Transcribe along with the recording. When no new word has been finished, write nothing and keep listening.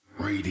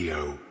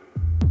Radio.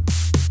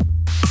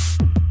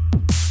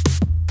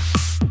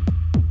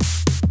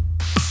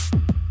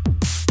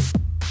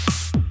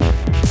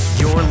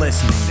 You're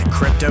listening to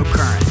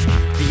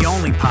Cryptocurrent, the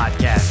only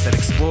podcast that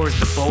explores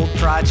the bold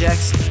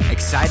projects,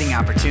 exciting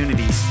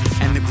opportunities,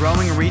 and the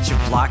growing reach of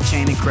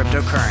blockchain and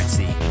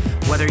cryptocurrency.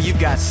 Whether you've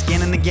got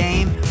skin in the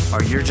game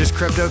or you're just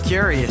crypto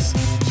curious,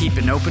 keep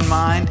an open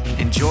mind,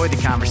 enjoy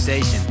the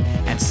conversation,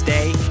 and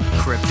stay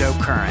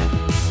cryptocurrent.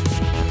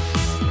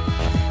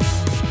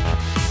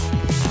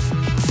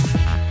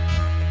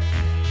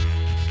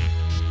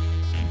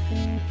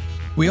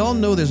 We all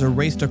know there's a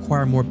race to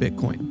acquire more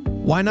Bitcoin.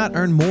 Why not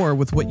earn more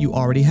with what you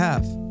already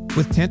have?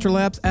 With Tantra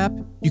Labs app,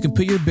 you can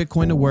put your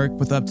Bitcoin to work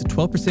with up to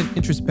 12%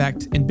 interest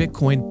backed in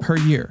Bitcoin per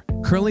year,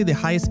 currently the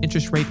highest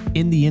interest rate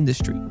in the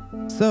industry.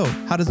 So,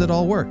 how does it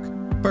all work?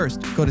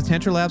 First, go to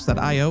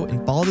tantralabs.io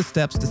and follow the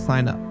steps to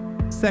sign up.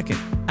 Second,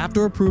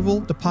 after approval,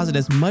 deposit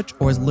as much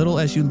or as little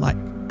as you like.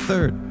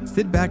 Third,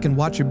 sit back and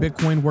watch your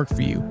Bitcoin work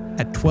for you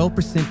at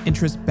 12%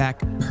 interest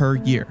back per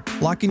year.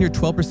 Lock in your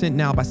 12%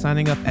 now by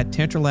signing up at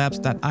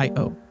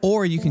tantralabs.io,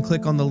 or you can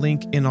click on the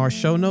link in our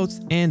show notes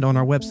and on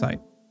our website.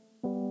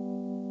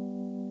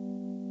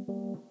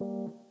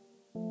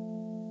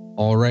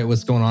 All right,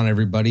 what's going on,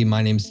 everybody?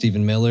 My name is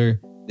Stephen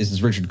Miller. This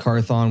is Richard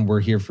Carthon.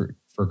 We're here for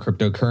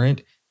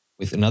Cryptocurrent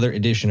with another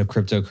edition of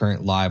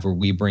Cryptocurrent Live, where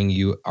we bring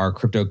you our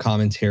crypto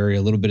commentary,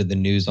 a little bit of the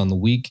news on the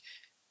week,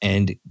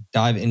 and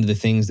dive into the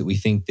things that we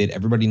think that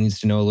everybody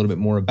needs to know a little bit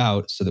more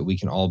about so that we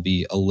can all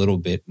be a little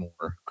bit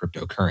more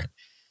cryptocurrent.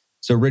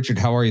 So, Richard,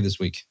 how are you this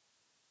week?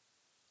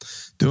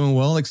 Doing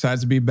well.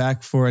 Excited to be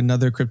back for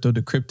another Crypto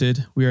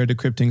Decrypted. We are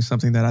decrypting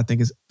something that I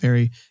think is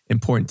very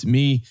important to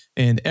me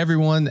and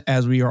everyone,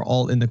 as we are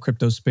all in the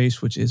crypto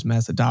space, which is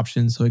mass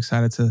adoption. So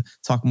excited to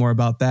talk more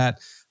about that.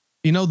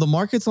 You know, the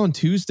markets on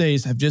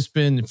Tuesdays have just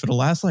been, for the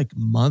last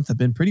month, have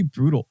been pretty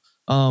brutal.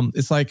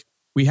 It's like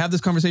we have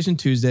this conversation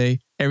Tuesday,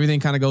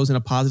 everything kind of goes in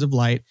a positive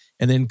light.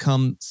 And then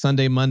come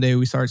Sunday, Monday,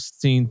 we start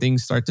seeing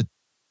things start to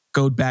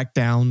go back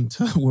down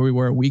to where we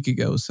were a week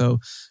ago. So,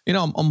 you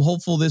know, I'm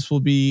hopeful this will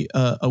be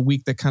a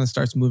week that kind of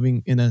starts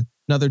moving in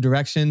another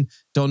direction.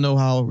 Don't know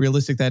how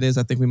realistic that is.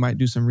 I think we might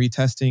do some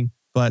retesting,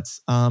 but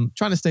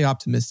trying to stay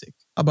optimistic.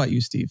 How about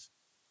you, Steve?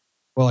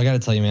 Well, I got to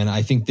tell you, man,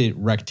 I think that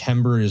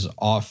Rectember is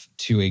off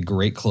to a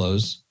great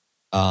close.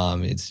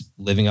 It's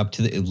living up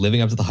to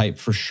the hype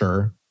for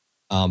sure.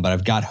 But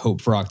I've got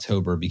hope for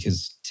October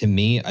because to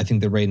me, I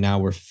think that right now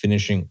we're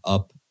finishing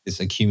up this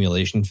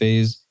accumulation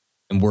phase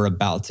and we're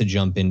about to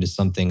jump into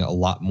something a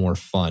lot more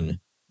fun.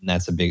 And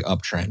that's a big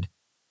uptrend.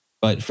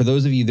 But for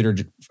those of you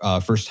that are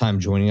first time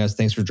joining us,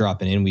 thanks for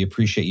dropping in. We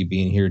appreciate you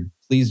being here.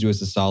 Please do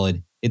us a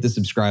solid. Hit the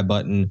subscribe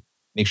button.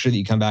 Make sure that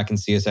you come back and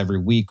see us every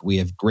week. We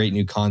have great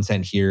new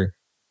content here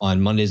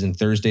on Mondays and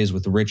Thursdays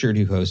with Richard,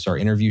 who hosts our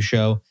interview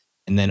show.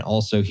 And then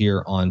also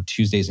here on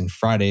Tuesdays and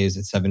Fridays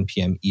at 7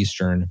 p.m.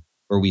 Eastern,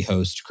 where we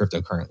host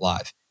Cryptocurrent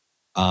Live.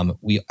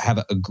 We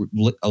have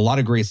a lot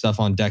of great stuff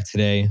on deck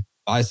today.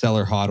 Buy,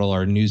 Seller, HODL,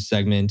 our news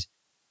segment.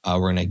 We're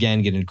going to,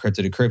 again, get into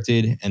Crypto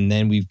Decrypted. And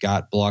then we've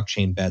got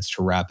blockchain bets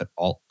to wrap it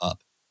all up.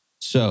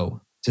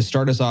 So to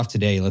start us off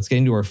today, let's get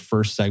into our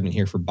first segment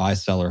here for Buy,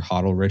 Seller,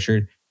 HODL.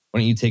 Richard, why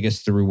don't you take us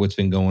through what's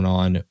been going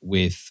on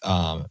with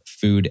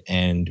food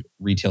and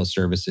retail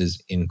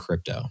services in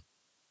crypto?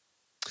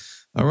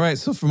 All right.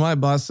 So for my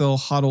Buy, Sell,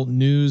 HODL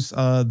news,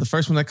 the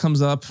first one that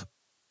comes up,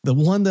 the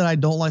one that I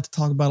don't like to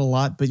talk about a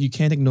lot, but you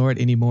can't ignore it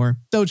anymore,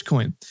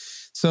 Dogecoin.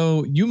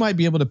 So you might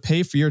be able to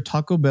pay for your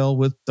Taco Bell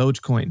with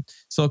Dogecoin.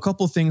 So a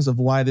couple of things of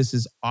why this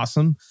is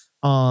awesome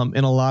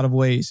in a lot of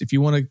ways. If you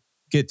want to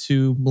get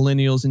to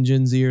millennials and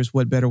Gen Zers,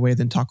 what better way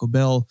than Taco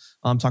Bell?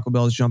 Taco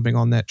Bell is jumping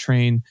on that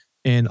train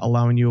and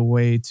allowing you a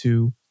way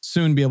to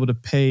soon be able to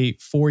pay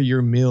for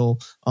your meal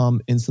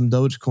in some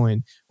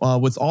Dogecoin.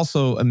 What's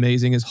also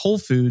amazing is Whole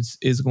Foods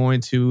is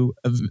going to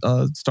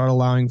start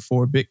allowing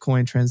for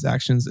Bitcoin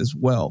transactions as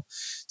well.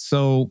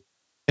 So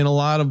in a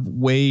lot of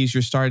ways,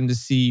 you're starting to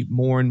see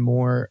more and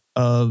more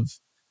of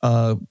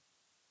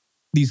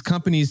these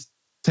companies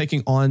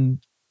taking on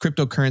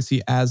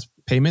cryptocurrency as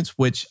payments,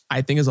 which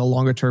I think is a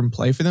longer term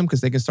play for them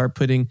because they can start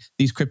putting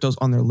these cryptos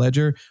on their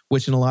ledger,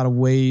 which in a lot of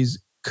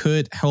ways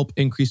could help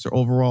increase their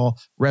overall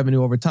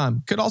revenue over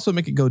time. Could also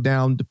make it go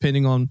down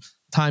depending on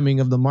timing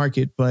of the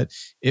market. But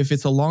if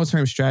it's a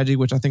long-term strategy,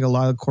 which I think a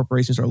lot of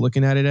corporations are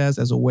looking at it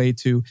as a way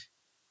to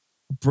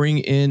bring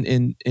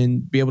in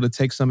and be able to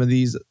take some of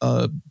these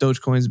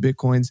Dogecoins,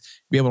 Bitcoins,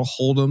 be able to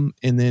hold them,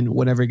 and then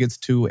whenever it gets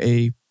to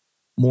a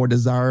more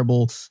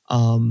desirable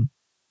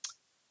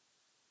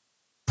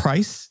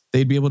price,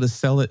 they'd be able to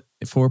sell it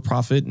for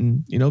profit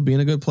and, you know, be in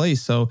a good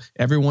place. So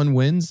everyone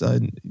wins.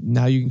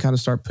 Now you can kind of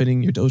start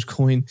putting your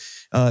Dogecoin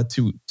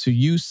to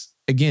use.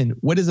 Again,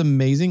 what is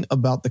amazing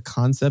about the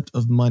concept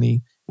of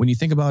money, when you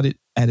think about it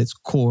at its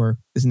core,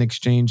 is an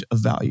exchange of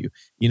value.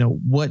 You know,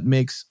 what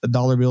makes a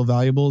dollar bill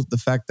valuable is the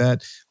fact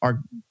that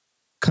our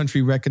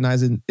country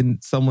recognizes and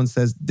someone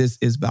says this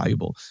is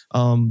valuable.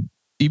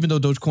 Even though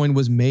Dogecoin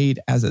was made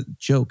as a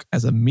joke,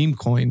 as a meme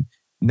coin,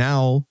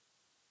 now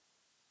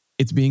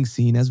it's being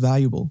seen as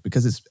valuable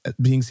because it's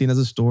being seen as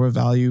a store of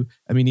value.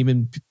 I mean,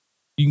 even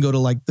you can go to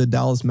like the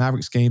Dallas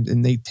Mavericks games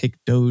and they take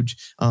Doge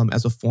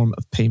as a form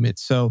of payment.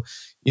 So,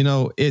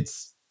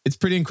 it's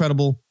pretty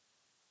incredible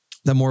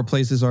that more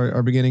places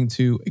are beginning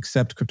to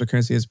accept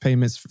cryptocurrency as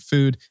payments for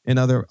food and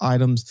other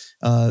items.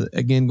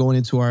 Again, going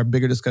into our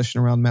bigger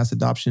discussion around mass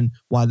adoption,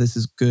 why this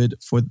is good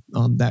for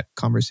that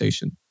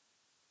conversation.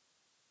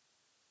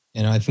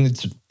 And I think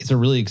it's a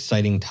really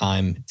exciting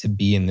time to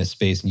be in this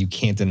space, and you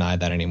can't deny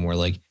that anymore.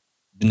 Like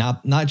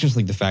not just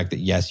like the fact that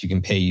yes, you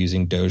can pay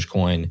using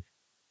Dogecoin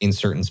in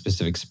certain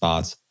specific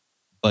spots,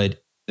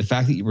 but the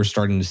fact that you were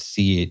starting to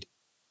see it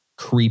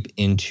creep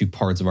into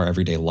parts of our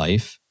everyday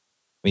life.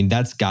 I mean,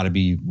 that's got to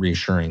be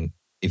reassuring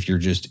if you're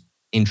just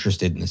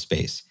interested in the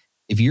space.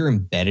 If you're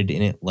embedded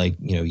in it, like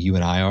you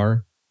and I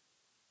are,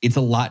 it's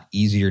a lot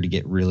easier to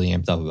get really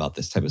amped up about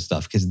this type of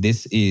stuff because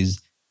this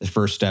is the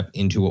first step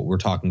into what we're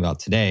talking about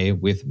today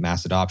with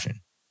mass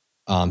adoption.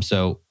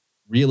 So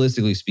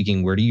realistically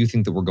speaking, where do you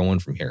think that we're going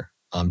from here?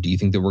 Do you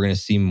think that we're going to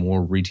see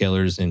more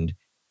retailers and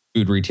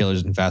food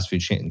retailers and fast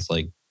food chains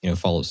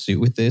follow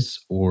suit with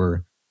this?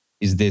 Or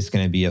is this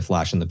going to be a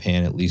flash in the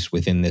pan, at least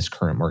within this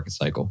current market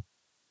cycle?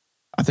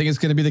 I think it's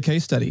going to be the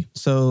case study.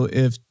 So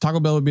if Taco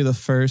Bell would be the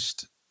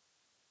first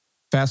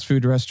fast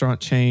food restaurant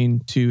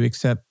chain to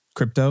accept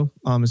crypto,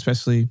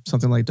 especially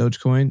something like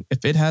Dogecoin,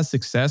 if it has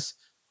success,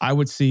 I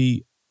would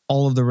see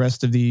all of the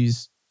rest of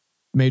these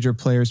major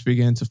players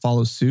begin to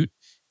follow suit.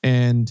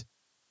 And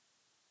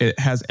it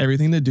has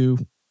everything to do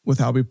with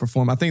how we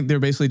perform. I think they're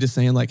basically just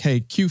saying like, hey,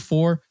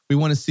 Q4, we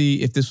want to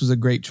see if this was a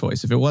great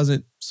choice. If it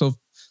wasn't, so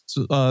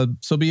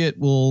be it.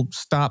 We'll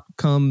stop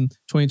come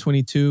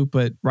 2022.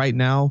 But right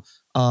now,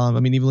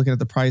 even looking at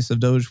the price of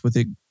Doge with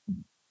it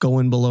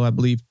going below, I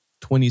believe,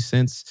 20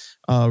 cents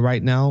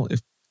right now,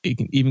 if it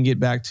can even get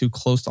back to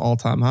close to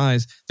all-time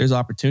highs, there's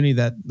opportunity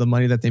that the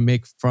money that they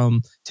make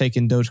from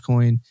taking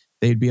Dogecoin,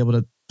 they'd be able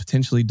to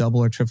potentially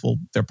double or triple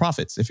their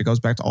profits if it goes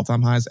back to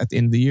all-time highs at the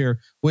end of the year,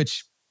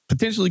 which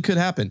potentially could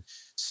happen.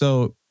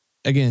 So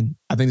again,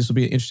 I think this will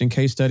be an interesting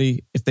case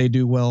study. If they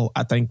do well,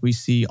 I think we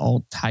see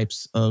all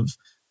types of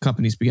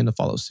companies begin to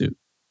follow suit.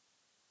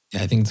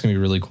 Yeah, I think it's going to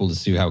be really cool to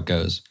see how it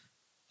goes.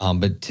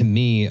 But to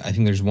me, I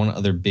think there's one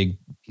other big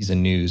piece of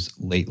news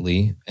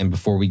lately. And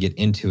before we get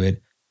into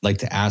it, I'd like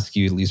to ask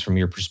you, at least from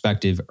your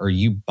perspective, are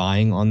you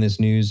buying on this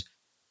news?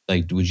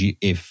 Like,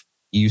 if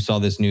you saw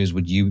this news,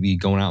 would you be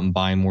going out and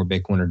buying more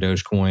Bitcoin or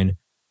Dogecoin?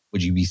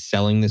 Would you be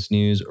selling this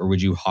news, or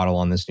would you hodl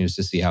on this news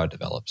to see how it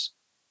develops?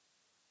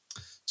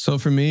 So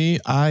for me,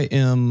 I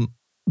am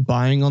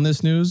buying on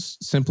this news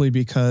simply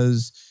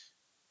because,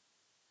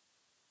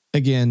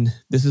 again,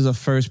 this is a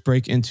first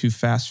break into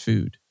fast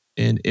food.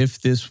 And if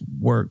this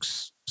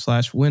works,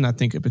 when I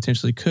think it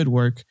potentially could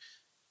work,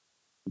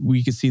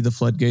 we could see the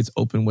floodgates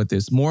open with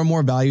this. More and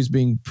more values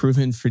being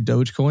proven for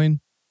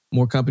Dogecoin.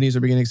 More companies are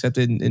beginning to accept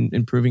it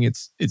and proving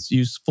it's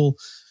useful.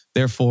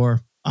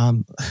 Therefore, as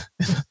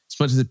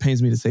much as it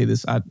pains me to say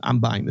this, I'm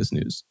buying this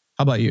news.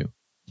 How about you?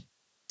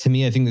 To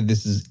me, I think that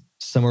this is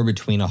somewhere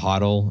between a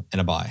hodl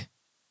and a buy.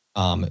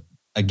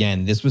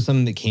 Again, this was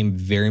something that came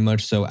very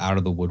much so out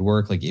of the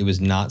woodwork. Like it was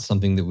not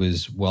something that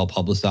was well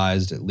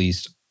publicized, at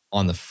least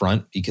on the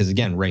front, because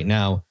again, right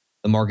now,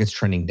 the market's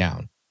trending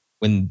down.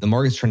 When the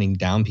market's trending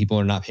down, people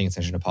are not paying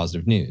attention to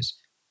positive news.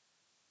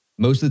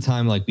 Most of the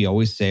time, like we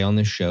always say on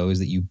this show, is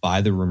that you buy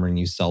the rumor and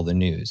you sell the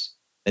news.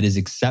 That is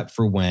except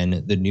for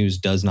when the news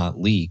does not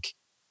leak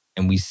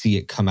and we see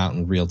it come out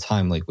in real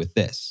time, like with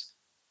this.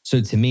 So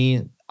to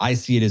me, I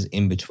see it as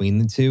in between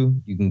the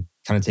two. You can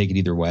kind of take it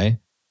either way.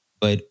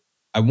 But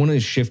I want to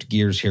shift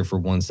gears here for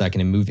 1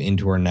 second and move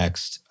into our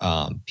next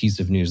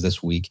piece of news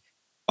this week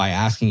by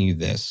asking you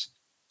this.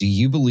 Do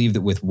you believe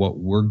that with what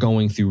we're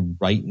going through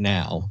right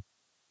now,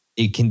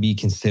 it can be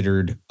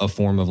considered a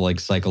form of like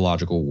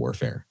psychological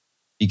warfare?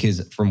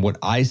 Because from what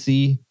I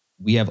see,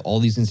 we have all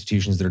these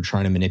institutions that are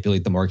trying to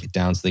manipulate the market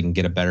down so they can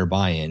get a better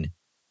buy-in.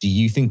 Do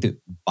you think that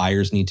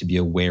buyers need to be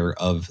aware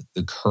of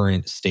the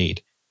current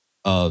state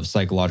of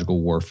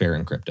psychological warfare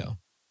in crypto?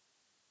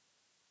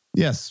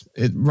 Yes,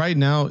 it right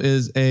now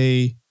is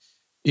a,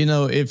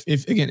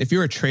 if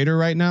you're a trader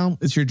right now,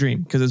 it's your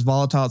dream because it's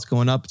volatile, it's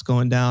going up, it's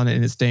going down,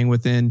 and it's staying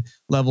within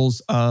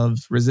levels of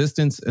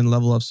resistance and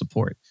level of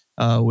support,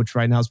 which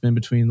right now has been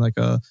between like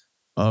a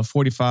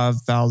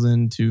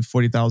 45,000 to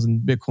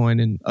 40,000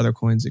 Bitcoin and other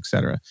coins, et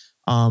cetera.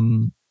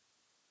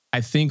 I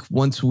think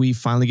once we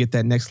finally get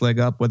that next leg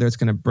up, whether it's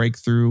going to break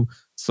through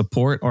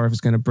support or if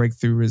it's going to break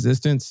through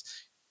resistance,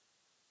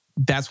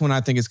 that's when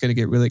I think it's going to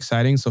get really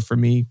exciting. So for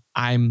me,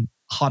 I'm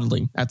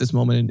hodling at this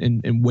moment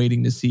and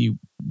waiting to see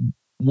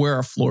where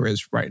our floor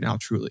is right now,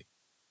 truly.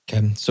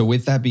 Okay. So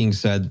with that being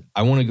said,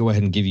 I want to go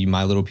ahead and give you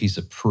my little piece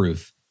of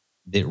proof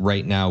that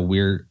right now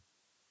we're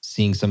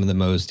seeing some of the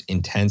most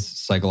intense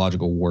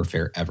psychological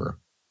warfare ever.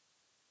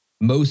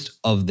 Most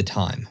of the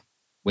time,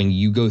 when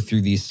you go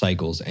through these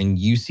cycles and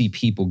you see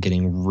people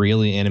getting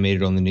really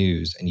animated on the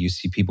news and you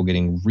see people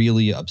getting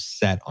really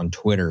upset on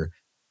Twitter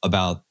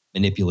about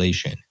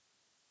manipulation,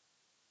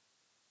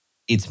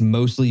 it's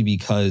mostly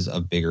because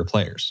of bigger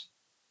players.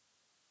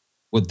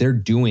 What they're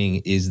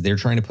doing is they're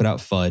trying to put out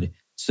FUD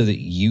so that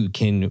you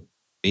can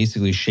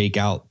basically shake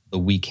out the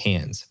weak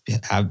hands,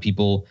 have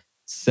people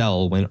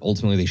sell when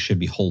ultimately they should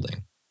be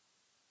holding.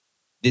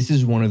 This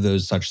is one of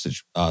those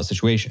such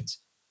situations.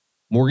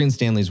 Morgan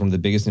Stanley is one of the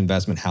biggest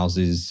investment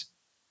houses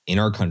in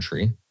our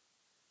country.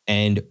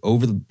 And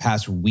over the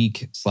past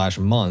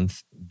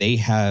week/month, they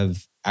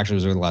have, actually it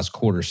was over the last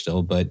quarter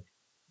still, but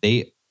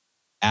they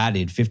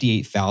added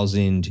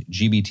 58,000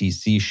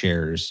 GBTC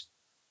shares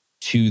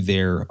to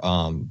their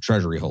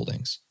treasury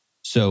holdings.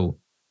 So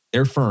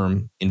their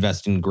firm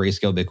invested in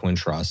Grayscale Bitcoin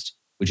Trust,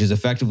 which is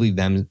effectively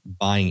them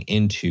buying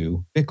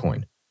into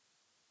Bitcoin.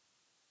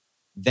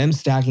 Them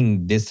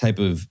stacking this type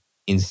of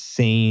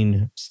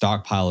insane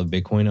stockpile of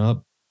Bitcoin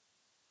up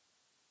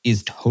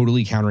is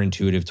totally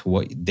counterintuitive to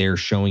what they're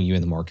showing you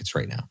in the markets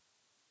right now.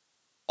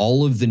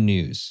 All of the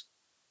news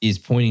is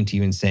pointing to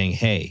you and saying,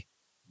 hey,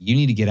 you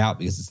need to get out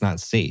because it's not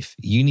safe.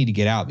 You need to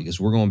get out because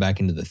we're going back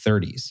into the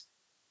 30s.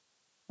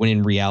 When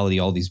in reality,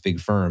 all these big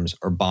firms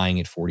are buying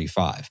at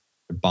 45.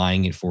 They're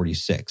buying at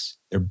 46.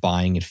 They're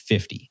buying at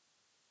 50.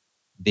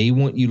 They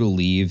want you to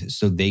leave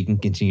so they can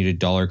continue to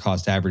dollar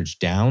cost average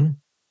down,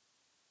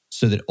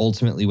 so that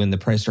ultimately when the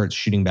price starts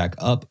shooting back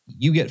up,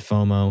 you get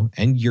FOMO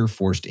and you're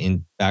forced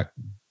in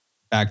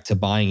back to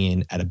buying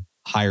in at a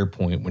higher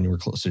point when you were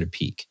closer to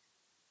peak.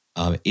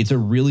 It's a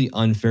really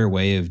unfair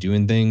way of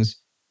doing things,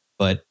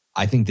 but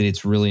I think that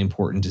it's really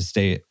important to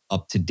stay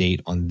up to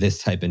date on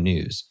this type of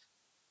news.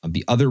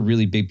 The other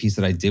really big piece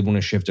that I did want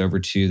to shift over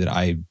to that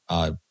I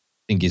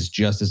think is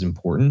just as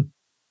important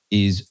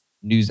is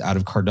news out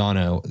of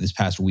Cardano this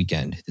past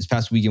weekend. This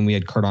past weekend, we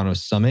had Cardano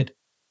Summit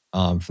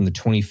from the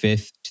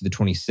 25th to the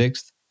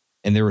 26th.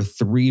 And there were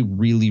 3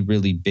 really,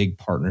 really big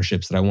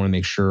partnerships that I want to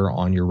make sure are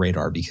on your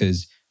radar,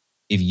 because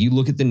if you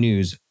look at the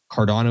news,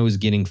 Cardano is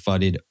getting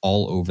FUDded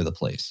all over the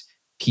place.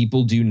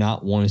 People do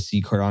not want to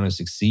see Cardano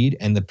succeed,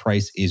 and the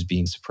price is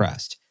being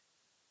suppressed.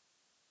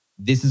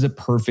 This is a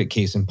perfect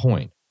case in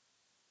point.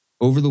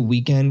 Over the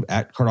weekend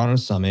at Cardano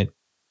Summit,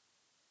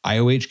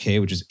 IOHK,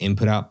 which is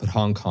Input Output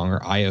Hong Kong, or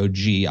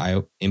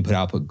IOG, Input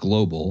Output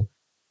Global,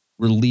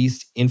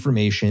 released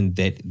information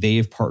that they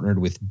have partnered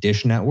with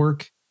Dish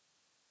Network,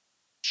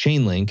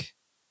 Chainlink,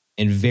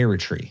 and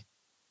Veritree,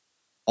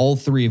 all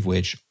 3 of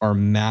which are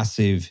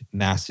massive,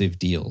 massive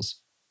deals.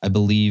 I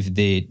believe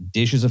that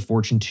Dish is a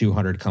Fortune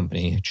 200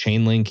 company.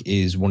 Chainlink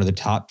is one of the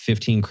top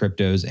 15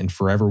 cryptos and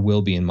forever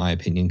will be, in my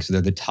opinion, because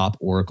they're the top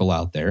oracle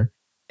out there.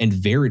 And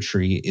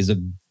Veritree is a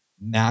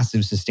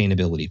massive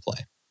sustainability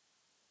play.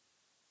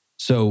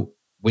 So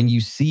when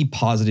you see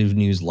positive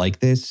news like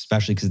this,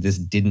 especially because this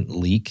didn't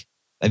leak,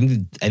 I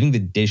think the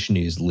Dish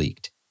news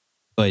leaked.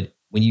 But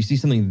when you see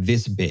something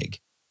this big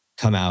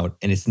come out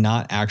and it's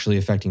not actually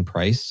affecting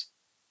price,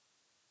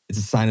 it's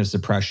a sign of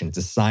suppression. It's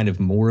a sign of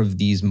more of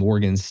these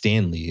Morgan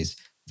Stanleys,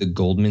 the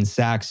Goldman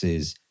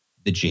Sachses,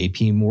 the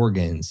JP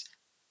Morgans.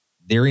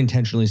 They're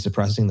intentionally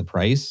suppressing the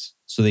price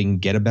so they can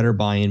get a better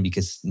buy-in,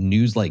 because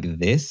news like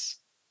this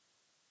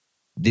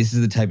is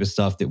the type of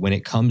stuff that when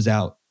it comes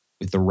out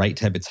with the right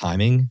type of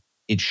timing,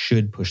 it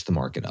should push the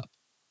market up.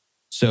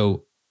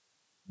 So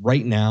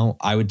right now,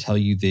 I would tell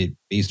you that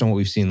based on what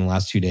we've seen in the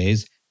last 2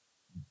 days,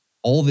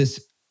 all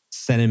this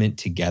sentiment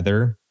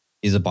together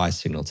is a buy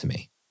signal to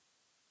me.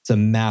 It's a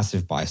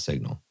massive buy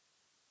signal.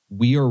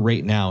 We are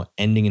right now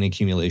ending an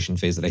accumulation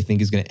phase that I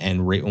think is going to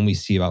end right when we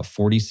see about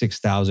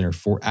 46,000 it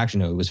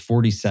was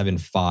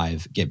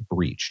 47.5 get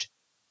breached.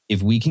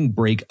 If we can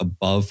break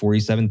above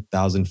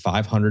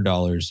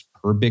 $47,500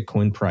 per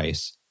Bitcoin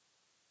price,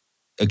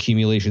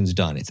 accumulation's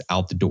done. It's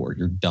out the door.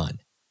 You're done.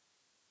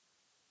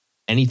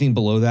 Anything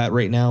below that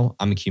right now,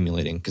 I'm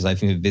accumulating, because I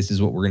think that this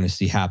is what we're going to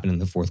see happen in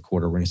the fourth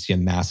quarter. We're going to see a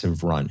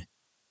massive run.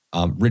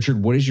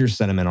 Richard, what is your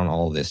sentiment on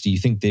all of this? Do you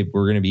think that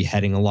we're going to be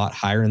heading a lot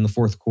higher in the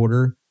fourth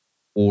quarter?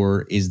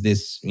 Or is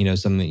this,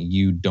 something that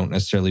you don't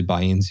necessarily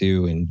buy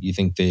into and you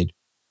think that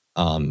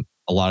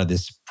a lot of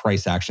this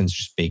price action is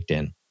just baked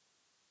in?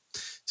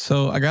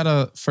 So I got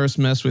to first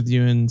mess with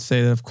you and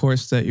say that, of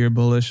course, that you're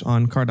bullish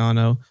on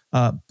Cardano.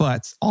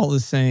 But all the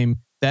same,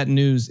 that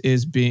news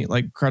is being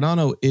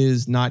Cardano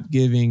is not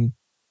being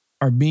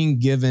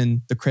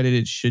given the credit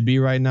it should be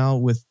right now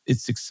with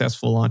its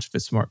successful launch of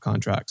its smart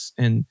contracts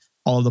and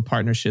all of the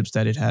partnerships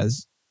that it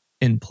has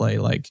in play.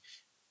 Like,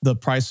 the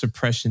price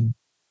suppression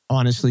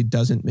honestly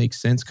doesn't make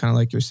sense, kind of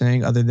like you're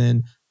saying, other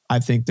than I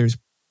think there's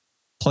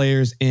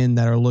players in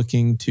that are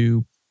looking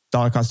to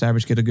dollar cost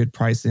average, get a good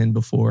price in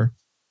before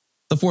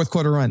the fourth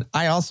quarter run.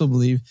 I also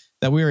believe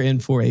that we are in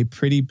for a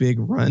pretty big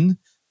run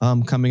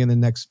coming in the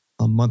next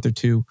month or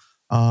two.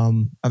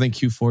 I think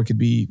Q4 could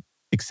be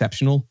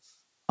exceptional,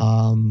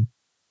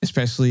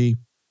 especially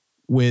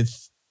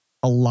with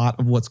a lot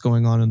of what's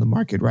going on in the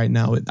market right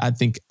now. I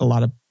think a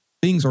lot of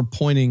things are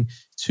pointing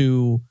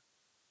to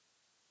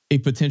a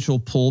potential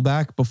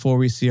pullback before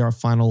we see our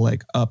final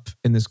leg up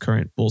in this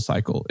current bull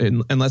cycle.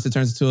 Unless it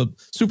turns into a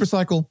super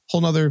cycle,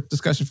 whole nother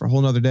discussion for a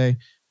whole nother day.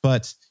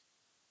 But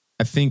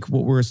I think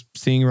what we're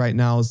seeing right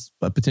now is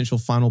a potential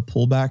final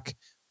pullback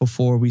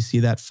before we see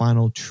that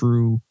final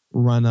true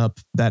run up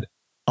that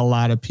a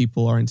lot of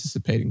people are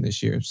anticipating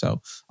this year.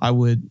 So I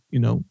would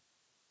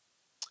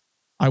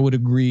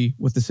agree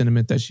with the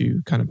sentiment that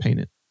you kind of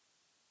painted.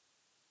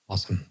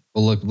 Awesome.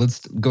 Well, look,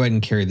 let's go ahead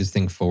and carry this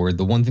thing forward.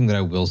 The one thing that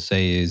I will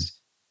say is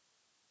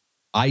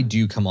I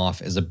do come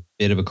off as a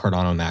bit of a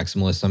Cardano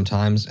maximalist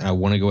sometimes, and I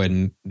want to go ahead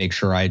and make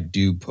sure I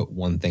do put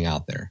one thing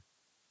out there.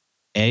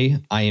 I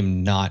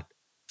am not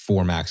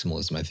for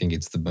maximalism. I think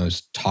it's the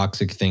most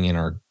toxic thing in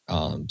our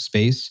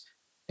space,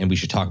 and we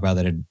should talk about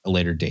that at a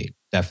later date.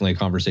 Definitely a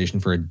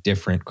conversation for a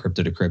different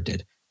Crypto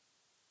Decrypted.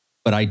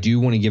 But I do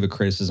want to give a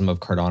criticism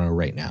of Cardano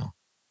right now.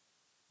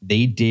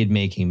 They did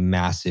make a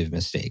massive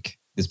mistake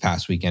this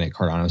past weekend at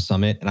Cardano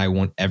Summit, and I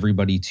want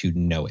everybody to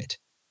know it.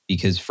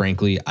 Because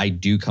frankly, I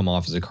do come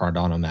off as a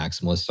Cardano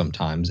maximalist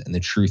sometimes. And the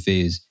truth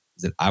is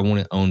that I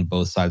want to own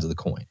both sides of the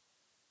coin.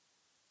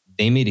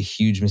 They made a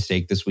huge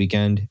mistake this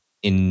weekend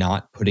in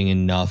not putting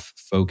enough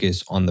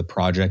focus on the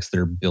projects that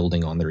are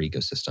building on their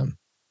ecosystem.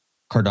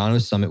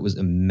 Cardano Summit was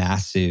a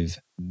massive,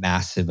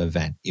 massive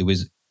event. It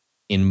was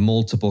in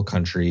multiple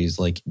countries,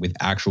 like with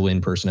actual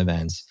in-person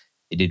events.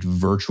 They did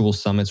virtual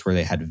summits where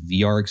they had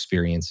VR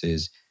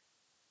experiences.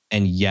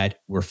 And yet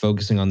we're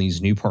focusing on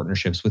these new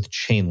partnerships with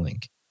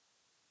Chainlink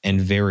and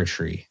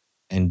Veritree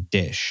and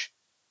Dish,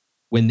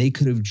 when they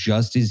could have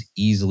just as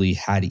easily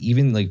had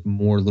even like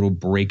more little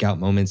breakout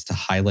moments to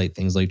highlight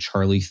things like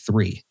Charlie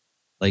 3,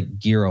 like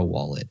Giro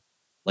Wallet,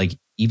 like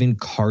even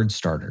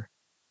CardStarter.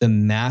 The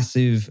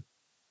massive,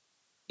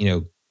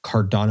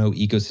 Cardano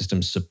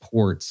ecosystem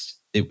supports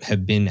that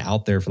have been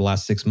out there for the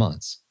last 6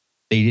 months.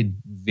 They did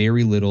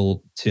very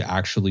little to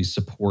actually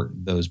support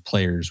those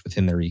players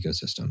within their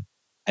ecosystem.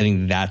 I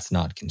think that's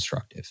not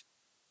constructive.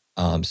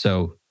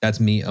 So that's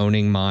me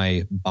owning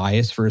my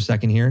bias for a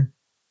second here.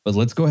 But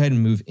let's go ahead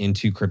and move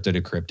into Crypto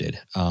Decrypted.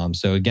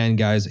 So again,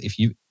 guys, if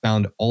you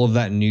found all of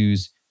that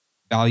news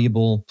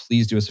valuable,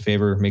 please do us a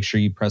favor. Make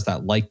sure you press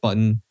that like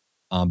button.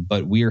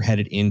 But we are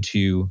headed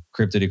into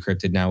Crypto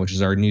Decrypted now, which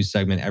is our news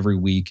segment every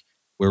week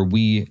where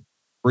we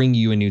bring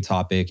you a new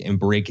topic and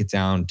break it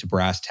down to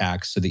brass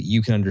tacks so that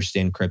you can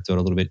understand crypto at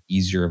a little bit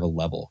easier of a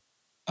level.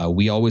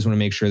 We always want to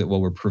make sure that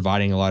while we're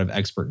providing a lot of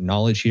expert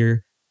knowledge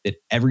here, that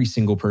every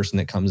single person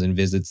that comes and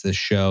visits this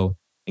show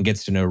and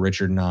gets to know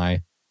Richard and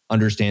I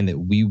understand that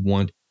we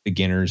want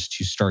beginners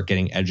to start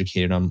getting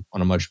educated on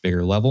a much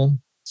bigger level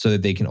so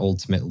that they can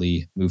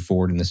ultimately move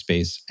forward in the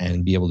space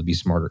and be able to be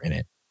smarter in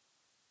it.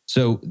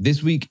 So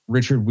this week,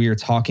 Richard, we are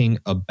talking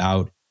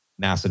about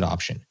mass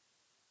adoption.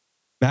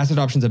 Mass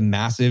adoption is a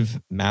massive,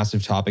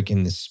 massive topic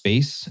in this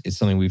space. It's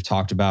something we've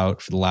talked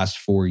about for the last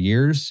 4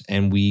 years,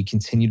 and we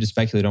continue to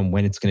speculate on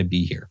when it's going to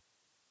be here.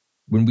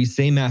 When we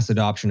say mass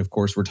adoption, of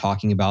course, we're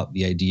talking about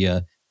the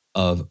idea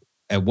of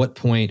at what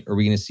point are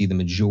we going to see the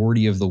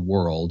majority of the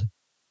world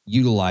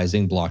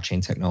utilizing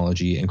blockchain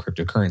technology and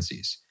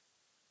cryptocurrencies.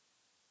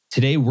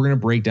 Today, we're going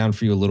to break down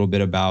for you a little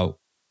bit about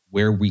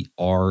where we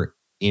are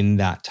in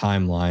that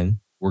timeline.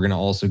 We're going to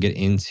also get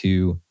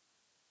into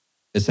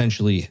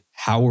essentially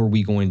how are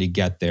we going to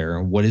get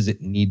there? What's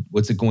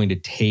it going to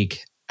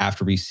take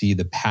after we see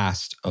the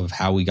past of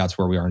how we got to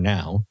where we are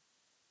now?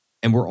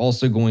 And we're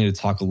also going to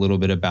talk a little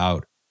bit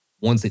about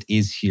once it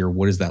is here,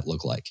 what does that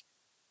look like?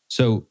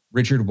 So,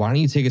 Richard, why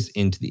don't you take us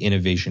into the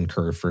innovation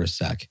curve for a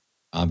sec?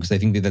 Because I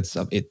think that's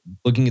it.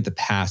 Looking at the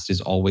past is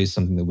always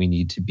something that we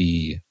need to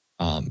be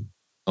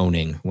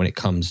owning when it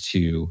comes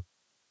to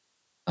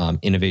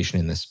innovation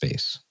in this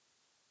space.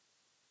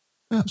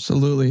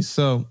 Absolutely.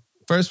 So,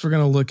 first, we're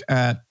going to look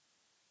at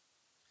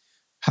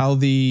how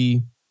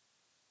the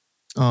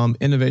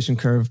innovation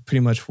curve pretty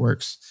much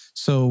works.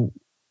 So,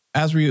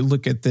 as we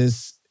look at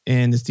this,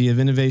 and it's the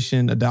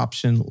innovation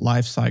adoption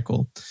life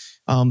cycle.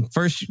 The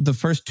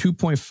first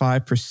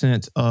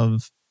 2.5%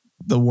 of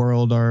the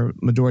world or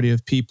majority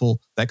of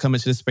people that come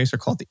into this space are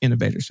called the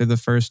innovators. They're the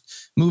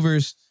first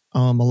movers,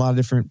 a lot of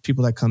different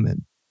people that come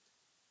in.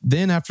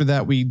 Then after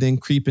that, we then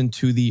creep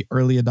into the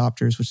early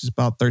adopters, which is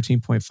about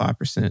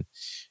 13.5%.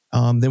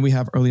 Then we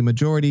have early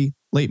majority,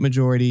 late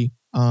majority.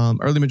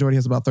 Early majority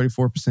has about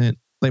 34%.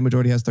 Late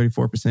majority has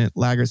 34%.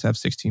 Laggards have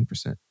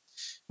 16%.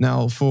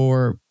 Now,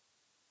 for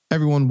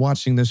everyone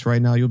watching this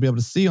right now, you'll be able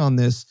to see on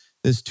this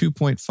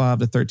 2.5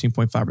 to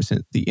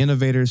 13.5%, the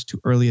innovators to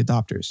early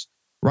adopters.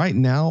 Right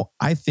now,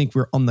 I think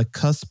we're on the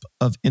cusp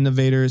of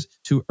innovators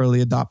to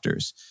early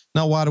adopters.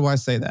 Now, why do I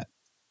say that?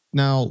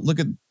 Now, look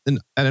at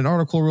an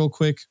article real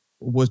quick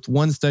with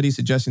one study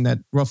suggesting that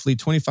roughly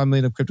 25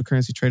 million of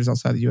cryptocurrency traders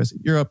outside the US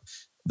and Europe,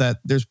 that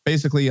there's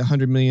basically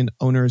 100 million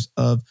owners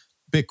of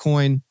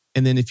Bitcoin.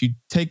 And then if you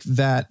take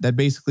that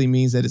basically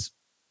means that it's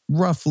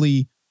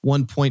roughly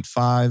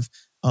 1.5%.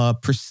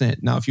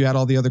 Now, if you add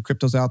all the other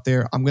cryptos out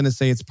there, I'm going to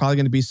say it's probably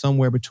going to be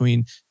somewhere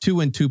between 2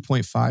 and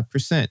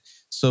 2.5%.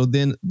 So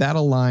then that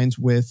aligns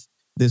with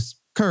this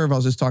curve I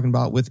was just talking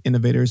about with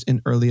innovators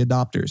and early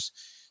adopters.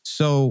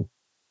 So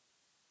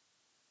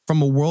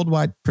from a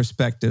worldwide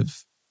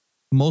perspective,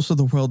 most of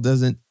the world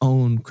doesn't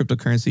own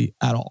cryptocurrency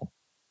at all,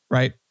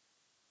 right?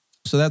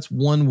 So that's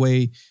one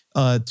way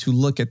to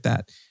look at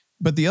that.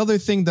 But the other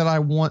thing that I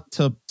want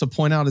to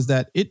point out is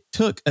that it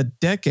took a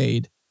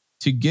decade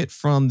to get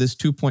from this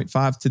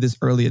 2.5 to this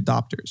early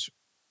adopters.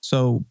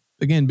 So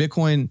again,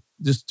 Bitcoin,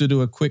 just to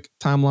do a quick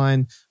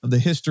timeline of the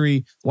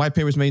history, the white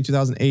paper was made in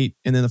 2008,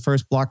 and then the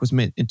first block was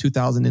mint in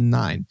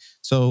 2009.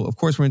 So of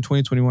course, we're in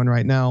 2021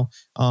 right now.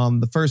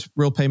 The first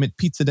real payment,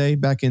 Pizza Day,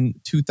 back in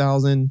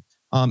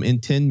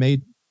 2010,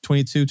 May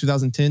 22,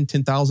 2010,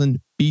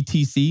 10,000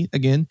 BTC.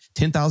 Again,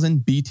 10,000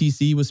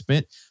 BTC was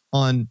spent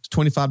on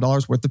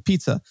 $25 worth of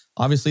pizza.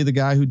 Obviously, the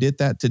guy who did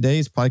that today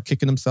is probably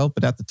kicking himself,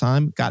 but at the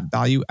time got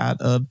value out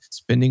of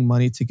spending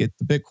money to get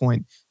the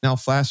Bitcoin. Now,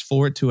 flash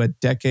forward to a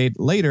decade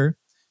later,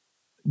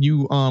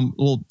 I'm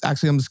going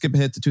to skip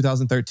ahead to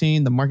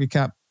 2013. The market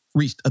cap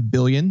reached $1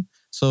 billion.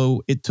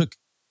 So it took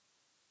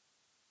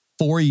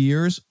 4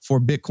 years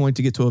for Bitcoin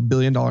to get to $1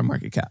 billion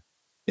market cap.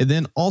 It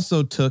then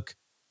also took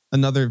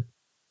another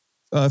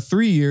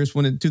 3 years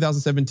in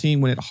 2017,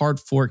 when it hard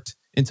forked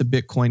into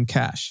Bitcoin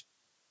Cash.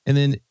 And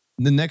then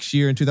the next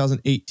year in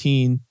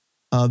 2018,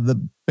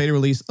 the beta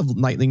release of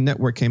Lightning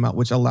Network came out,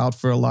 which allowed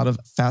for a lot of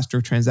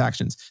faster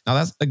transactions. Now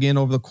that's again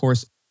over the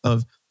course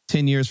of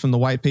 10 years from the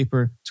white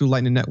paper to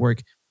Lightning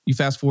Network. You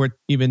fast forward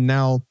even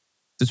now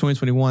to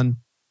 2021,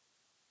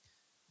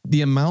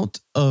 the amount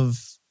of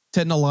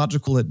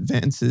technological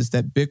advances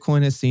that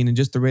Bitcoin has seen and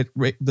just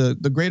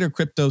the greater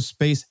crypto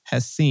space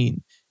has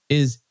seen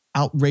is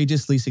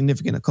outrageously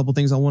significant. A couple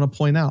things I want to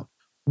point out.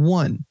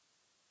 One,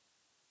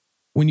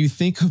 when you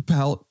think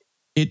about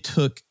it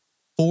took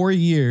 4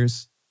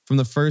 years from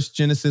the first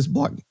Genesis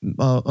block,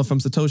 from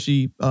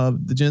Satoshi,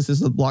 the Genesis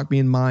of the block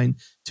being mined,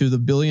 to the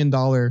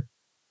 $1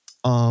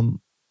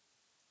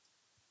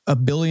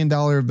 billion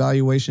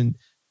valuation.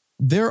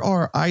 There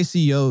are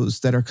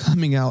ICOs that are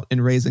coming out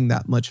and raising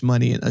that much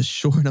money in a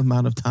short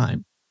amount of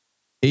time,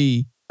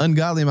 a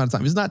ungodly amount of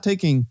time. It's not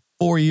taking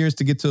 4 years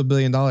to get to $1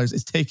 billion.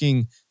 It's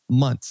taking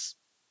months.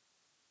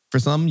 For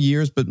some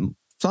years, but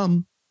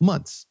some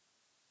months.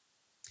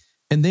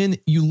 And then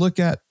you look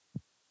at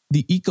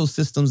the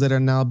ecosystems that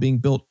are now being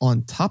built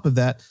on top of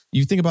that.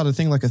 You think about a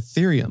thing like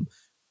Ethereum.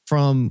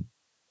 From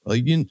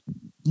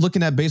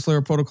looking at base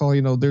layer protocol,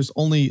 there's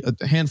only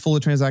a handful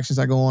of transactions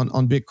that go on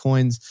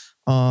Bitcoin's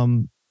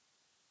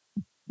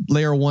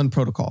layer 1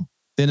 protocol.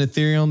 Then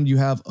Ethereum, you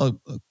have a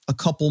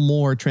couple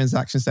more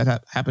transactions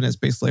that happen as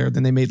base layer.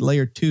 Then they made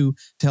layer 2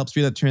 to help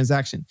speed up the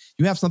transaction.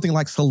 You have something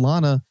like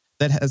Solana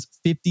that has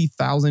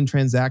 50,000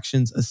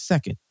 transactions a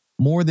second,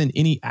 more than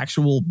any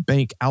actual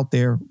bank out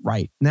there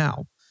right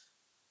now.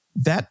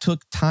 That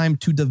took time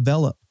to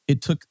develop.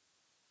 It took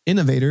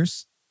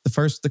innovators, the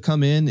first to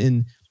come in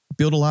and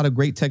build a lot of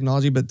great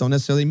technology, but don't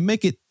necessarily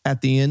make it at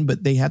the end,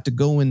 but they had to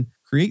go and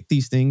create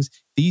these things.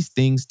 These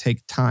things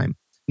take time.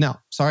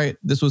 Now, sorry,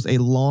 this was a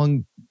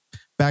long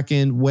back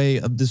end way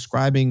of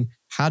describing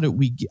how do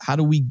we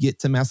get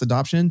to mass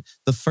adoption.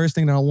 The first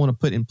thing that I want to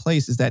put in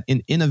place is that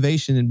in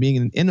innovation and being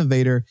an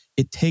innovator,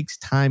 it takes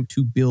time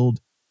to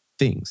build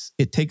things.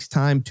 It takes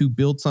time to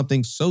build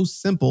something so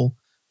simple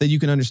that you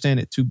can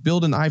understand it. To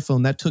build an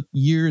iPhone, that took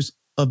years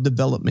of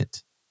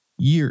development.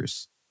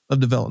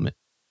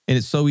 And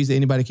it's so easy,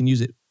 anybody can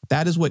use it.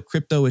 That is what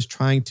crypto is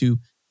trying to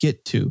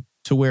get to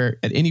where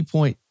at any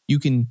point you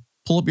can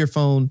pull up your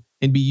phone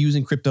and be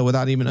using crypto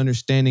without even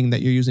understanding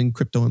that you're using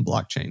crypto and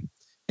blockchain.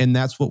 And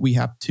that's what we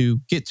have to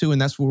get to,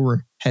 and that's where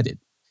we're headed.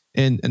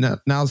 And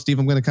now, Steve,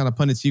 I'm going to kind of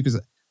punt it to you because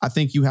I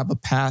think you have a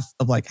path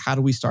of like, how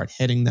do we start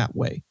heading that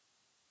way?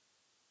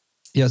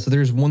 Yeah, so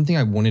there's one thing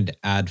I wanted to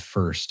add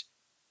first,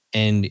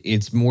 and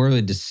it's more of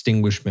a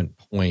distinguishment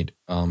point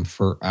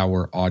for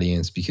our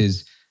audience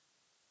because,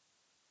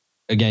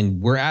 again,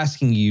 we're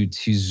asking you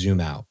to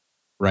zoom out,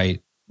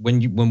 right?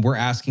 When we're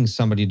asking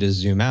somebody to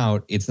zoom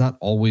out, it's not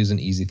always an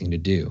easy thing to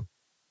do.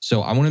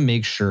 So I want to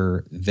make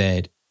sure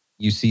that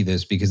you see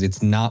this because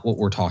it's not what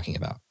we're talking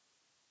about.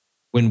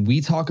 When we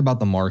talk about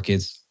the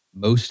markets,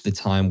 most of the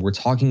time we're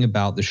talking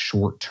about the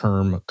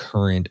short-term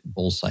current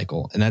bull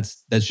cycle. And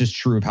that's just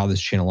true of how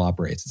this channel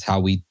operates. It's how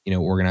we,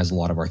 organize a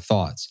lot of our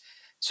thoughts.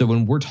 So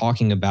when we're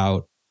talking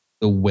about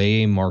the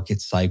way a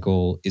market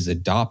cycle is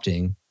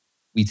adopting,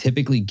 we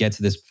typically get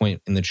to this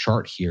point in the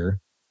chart here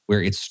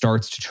where it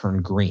starts to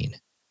turn green.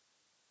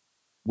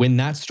 When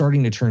that's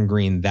starting to turn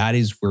green, that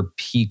is where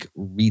peak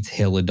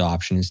retail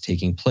adoption is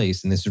taking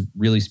place. And this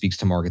really speaks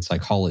to market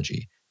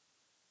psychology.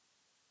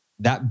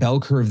 That bell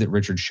curve that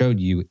Richard showed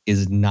you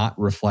is not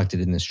reflected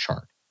in this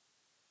chart.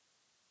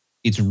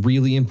 It's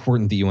really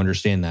important that you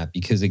understand that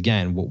because,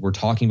 again, what we're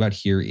talking about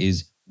here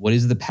is what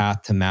is the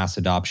path to mass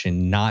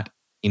adoption, not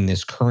in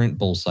this current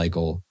bull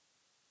cycle,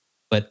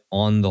 but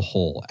on the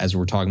whole, as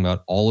we're talking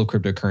about all of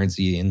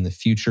cryptocurrency in the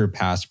future,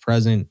 past,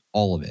 present,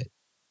 all of it.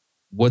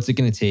 What's it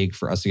going to take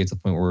for us to get to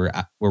the point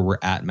where we're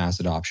at mass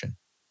adoption?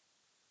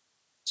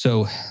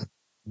 So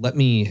let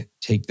me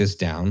take this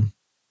down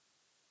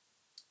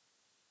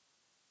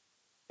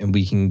and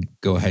we can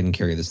go ahead and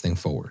carry this thing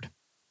forward.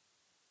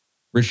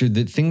 Richard,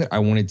 the thing that I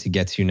wanted to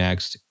get to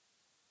next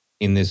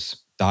in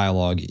this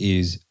dialogue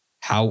is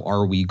how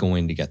are we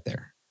going to get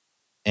there?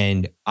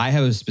 And I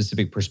have a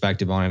specific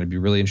perspective on it. I'd be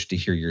really interested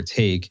to hear your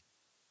take.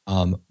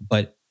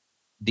 But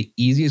the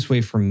easiest way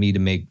for me to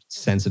make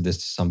sense of this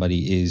to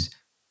somebody is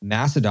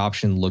mass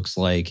adoption looks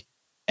like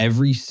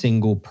every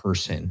single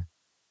person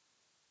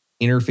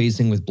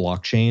interfacing with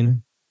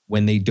blockchain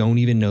when they don't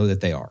even know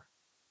that they are.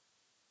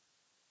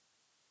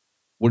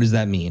 What does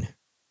that mean?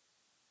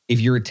 If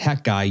you're a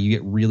tech guy, you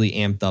get really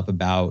amped up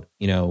about,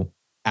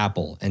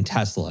 Apple and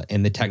Tesla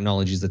and the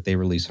technologies that they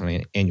release on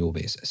an annual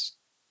basis.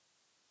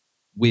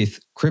 With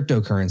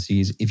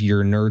cryptocurrencies, if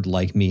you're a nerd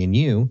like me and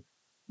you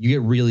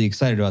get really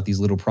excited about these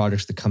little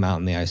projects that come out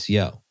in the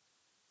ICO.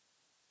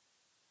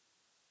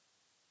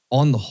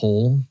 On the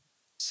whole,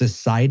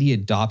 society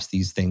adopts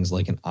these things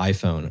like an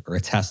iPhone or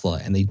a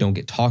Tesla, and they don't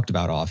get talked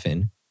about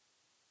often.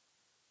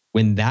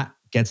 When that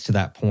gets to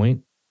that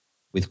point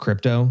with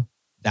crypto,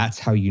 that's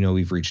how you know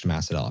we've reached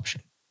mass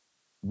adoption.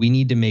 We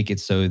need to make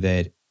it so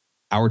that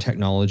our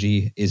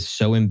technology is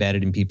so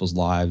embedded in people's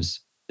lives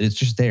that it's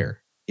just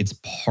there. It's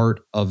part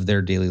of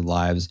their daily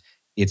lives.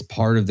 It's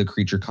part of the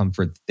creature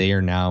comfort that they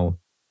are now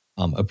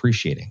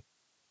appreciating.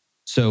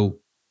 So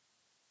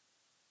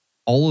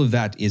all of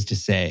that is to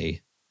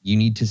say, you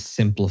need to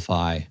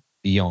simplify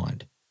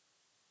beyond,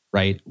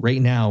 right?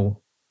 Right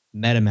now,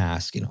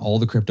 MetaMask and all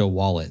the crypto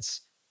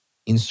wallets,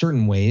 in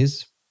certain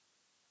ways,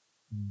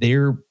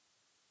 they're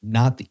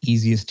not the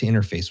easiest to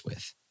interface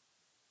with.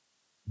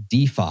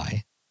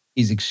 DeFi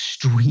is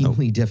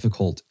extremely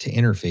difficult to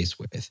interface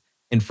with.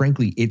 And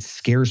frankly, it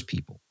scares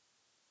people.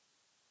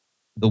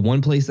 The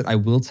one place that I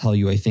will tell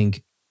you, I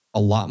think a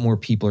lot more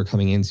people are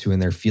coming into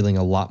and they're feeling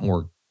a lot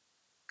more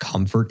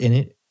comfort in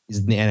it is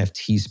in the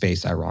NFT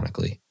space,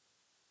 ironically.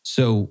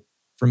 So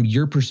from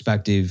your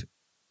perspective,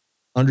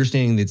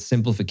 understanding that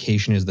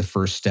simplification is the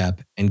first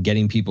step and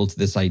getting people to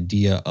this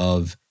idea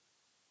of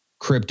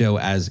crypto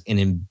as an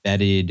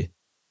embedded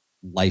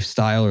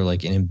lifestyle or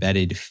like an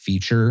embedded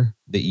feature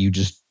that you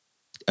just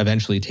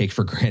eventually take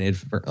for granted,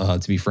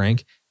 to be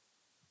frank,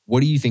 what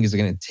do you think is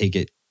going to take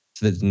it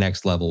to the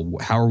next level?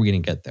 How are we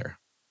going to get there?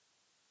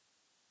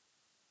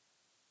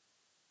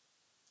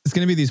 It's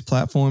going to be these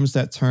platforms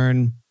that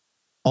turn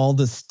all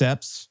the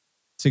steps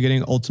to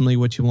getting ultimately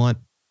what you want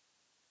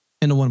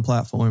into one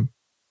platform.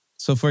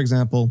 So for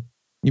example,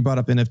 you brought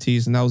up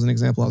NFTs, and that was an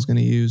example I was going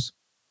to use.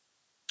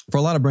 For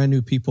a lot of brand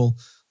new people,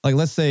 like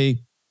let's say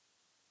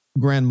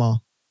grandma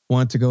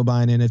wanted to go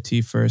buy an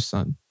NFT for her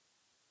son.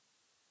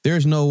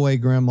 There's no way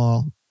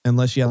grandma,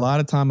 unless she had a lot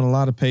of time and a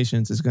lot of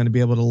patience, is going to be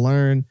able to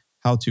learn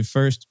how to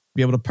first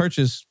be able to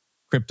purchase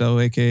crypto,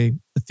 aka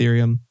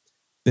Ethereum,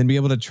 then be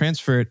able to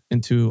transfer it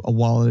into a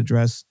wallet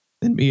address,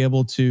 then be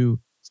able to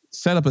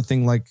set up a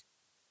thing like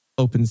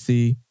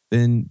OpenSea,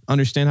 then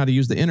understand how to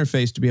use the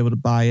interface to be able to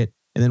buy it.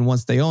 And then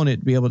once they own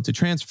it, be able to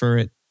transfer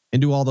it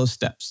and do all those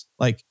steps.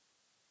 Like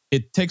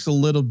it takes a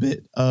little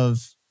bit of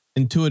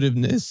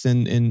intuitiveness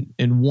and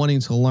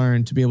wanting to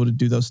learn to be able to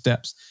do those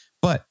steps.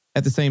 But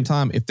at the same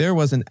time, if there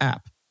was an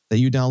app that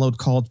you download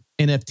called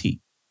NFT,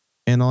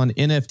 and on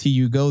NFT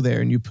you go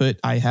there and you put,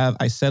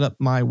 I set up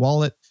my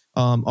wallet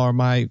or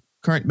my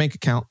current bank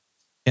account,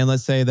 and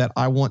let's say that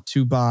I want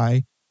to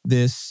buy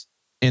this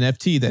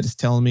NFT that is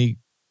telling me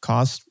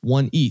cost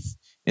 1 ETH.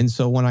 And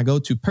so when I go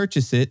to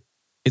purchase it,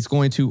 it's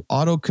going to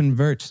auto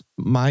convert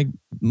my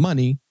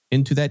money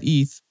into that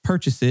ETH,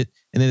 purchase it.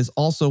 And it is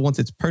also, once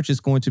it's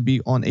purchased, going to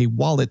be on a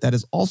wallet that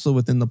is also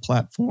within the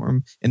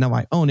platform. And now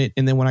I own it.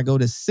 And then when I go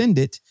to send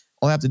it,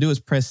 all I have to do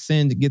is press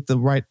send, get the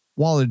right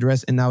wallet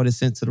address, and now it is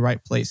sent to the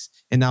right place.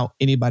 And now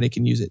anybody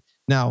can use it.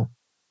 Now,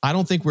 I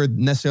don't think we're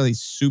necessarily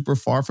super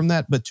far from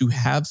that, but to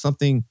have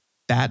something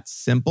that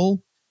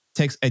simple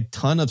takes a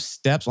ton of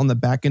steps on the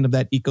back end of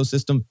that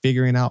ecosystem,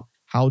 figuring out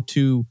how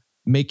to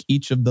make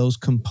each of those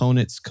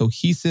components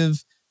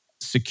cohesive,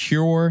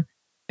 secure,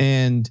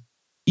 and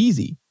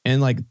easy.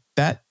 And like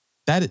that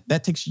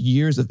takes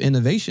years of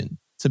innovation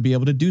to be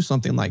able to do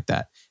something like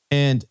that.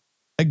 And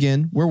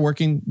again, we're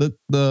working,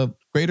 the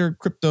greater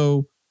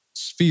crypto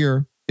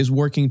sphere is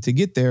working to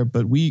get there,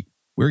 but we're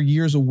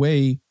years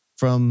away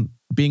from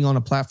being on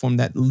a platform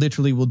that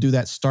literally will do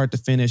that start to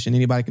finish, and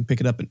anybody can pick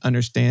it up and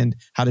understand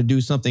how to do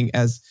something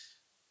as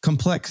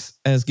complex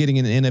as getting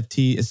an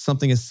NFT is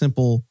something as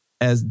simple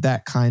as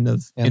that kind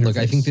of And interface. look,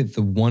 I think that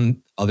the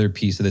one other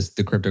piece of this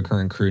the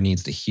cryptocurrency crew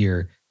needs to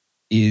hear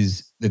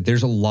is that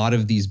there's a lot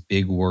of these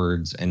big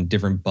words and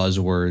different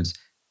buzzwords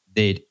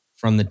that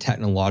from the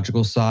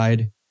technological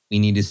side, we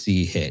need to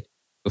see hit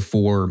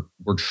before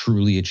we're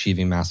truly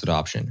achieving mass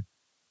adoption.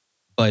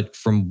 But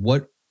from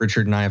what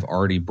Richard and I have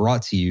already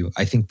brought to you,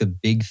 I think the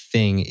big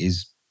thing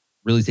is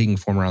really taking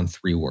form around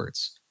 3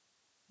 words.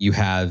 You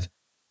have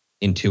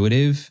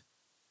intuitive,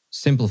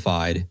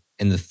 simplified,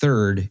 and the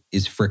third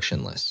is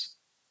frictionless.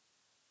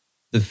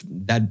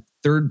 That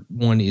third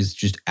one is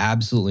just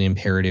absolutely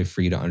imperative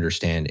for you to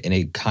understand. And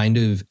it kind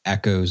of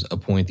echoes a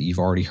point that you've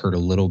already heard a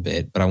little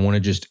bit, but I want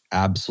to just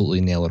absolutely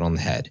nail it on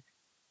the head.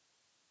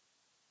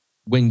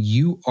 When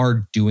you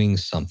are doing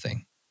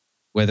something,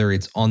 whether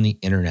it's on the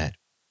internet,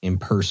 in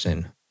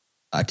person,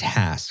 a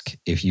task,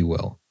 if you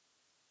will,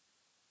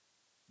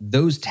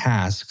 those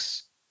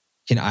tasks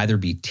can either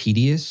be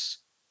tedious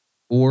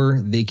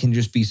or they can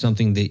just be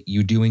something that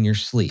you do in your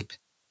sleep.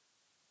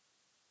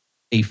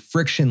 A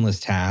frictionless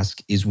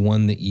task is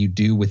one that you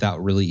do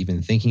without really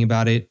even thinking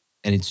about it,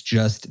 and it's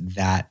just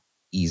that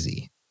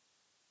easy.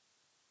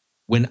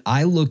 When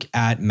I look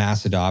at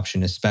mass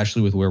adoption,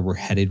 especially with where we're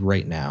headed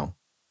right now,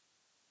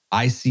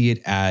 I see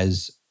it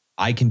as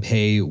I can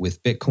pay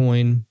with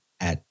Bitcoin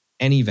at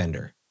any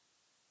vendor.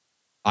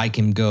 I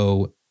can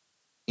go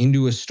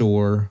into a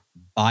store,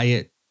 buy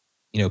it,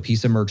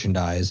 piece of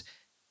merchandise,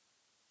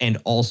 and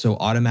also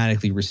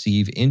automatically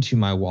receive into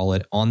my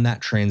wallet on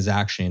that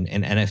transaction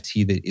an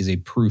NFT that is a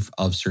proof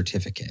of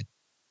certificate.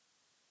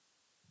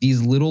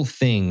 These little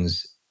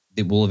things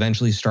that will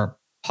eventually start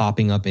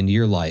popping up into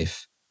your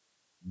life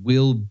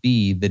will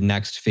be the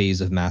next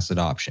phase of mass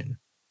adoption.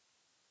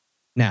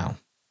 Now,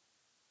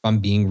 if I'm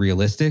being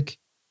realistic,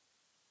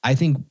 I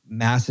think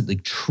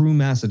true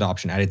mass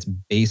adoption at its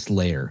base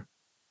layer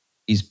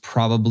is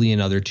probably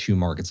another 2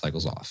 market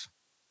cycles off.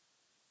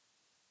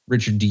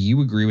 Richard, do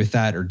you agree with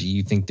that, or do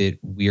you think that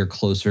we are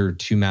closer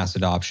to mass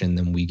adoption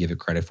than we give it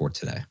credit for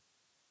today?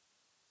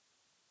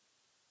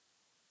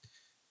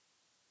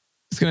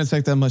 It's going to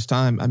take that much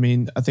time. I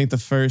mean, I think the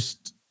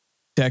first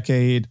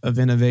decade of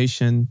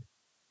innovation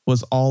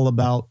was all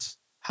about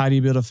how do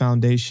you build a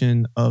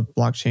foundation of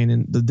blockchain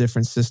and the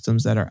different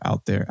systems that are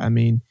out there. I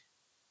mean,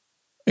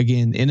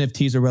 again,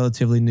 NFTs are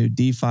relatively new.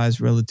 DeFi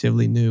is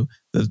relatively new.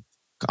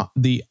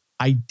 The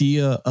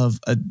idea of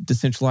a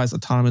decentralized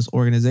autonomous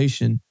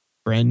organization,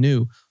 brand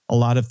new. A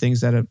lot of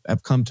things that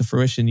have come to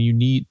fruition. You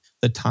need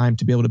the time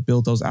to be able to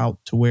build those out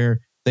to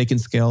where they can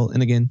scale.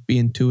 And again, be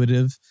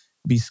intuitive,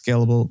 be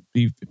scalable,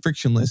 be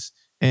frictionless.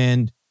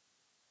 And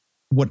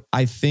what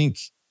I think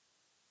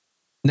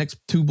next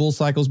 2 bull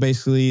cycles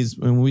basically is,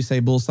 when we say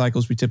bull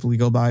cycles, we typically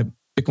go by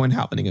Bitcoin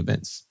halving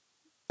events.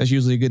 That's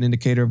usually a good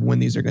indicator of when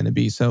these are going to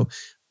be. So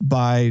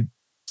by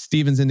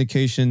Steven's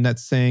indication,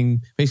 that's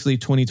saying basically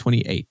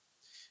 2028.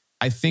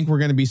 I think we're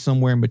going to be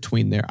somewhere in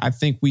between there. I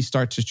think we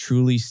start to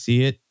truly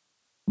see it.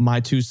 My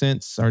 2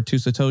 cents, or 2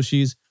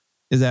 Satoshis,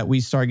 is that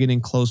we start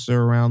getting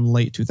closer around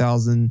late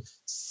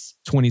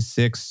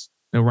 2026,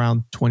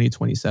 around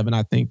 2027.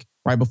 I think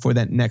right before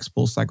that next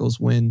bull cycle is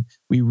when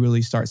we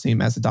really start seeing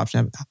mass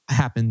adoption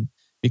happen,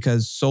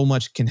 because so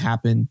much can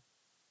happen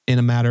in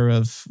a matter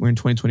of, we're in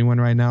 2021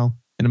 right now,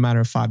 in a matter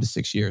of 5 to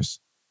 6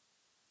 years.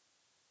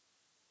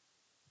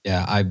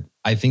 Yeah,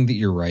 I think that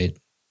you're right.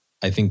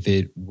 I think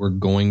that we're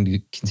going to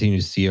continue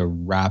to see a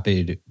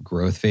rapid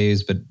growth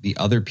phase. But the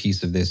other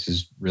piece of this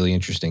is really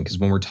interesting, because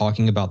when we're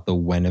talking about the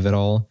when of it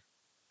all,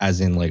 as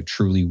in like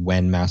truly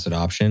when mass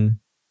adoption,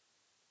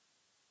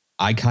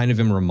 I kind of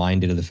am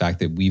reminded of the fact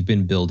that we've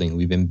been building.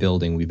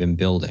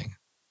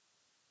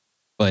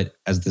 But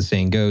as the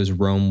saying goes,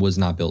 Rome was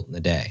not built in a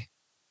day,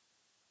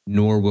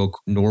 nor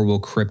will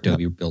crypto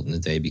be built in a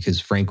day,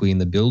 because frankly, in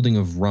the building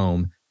of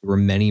Rome, there were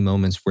many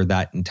moments where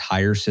that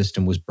entire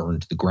system was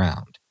burned to the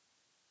ground.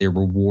 There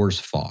were wars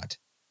fought.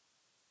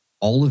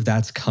 All of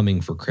that's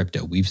coming for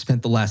crypto. We've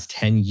spent the last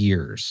 10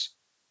 years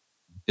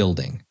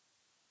building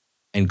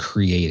and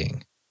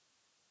creating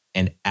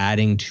and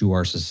adding to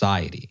our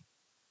society.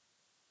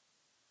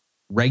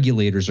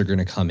 Regulators are going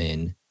to come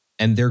in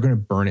and they're going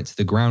to burn it to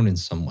the ground in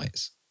some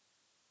ways.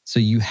 So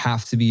you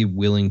have to be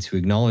willing to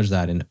acknowledge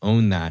that and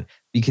own that,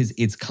 because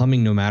it's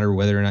coming no matter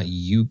whether or not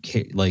you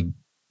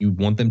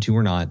want them to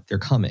or not, they're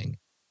coming.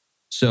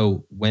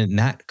 So when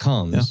that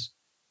comes,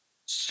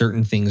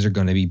 certain things are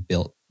going to be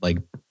built, like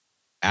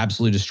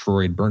absolutely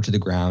destroyed, burnt to the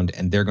ground,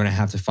 and they're going to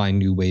have to find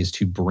new ways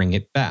to bring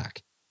it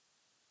back.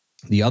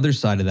 The other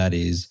side of that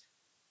is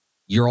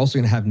you're also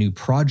going to have new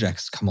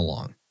projects come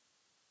along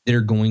that are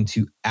going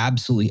to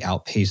absolutely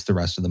outpace the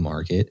rest of the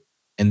market,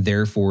 and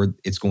therefore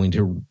it's going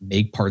to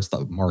make parts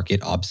of the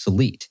market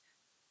obsolete.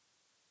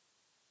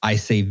 I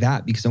say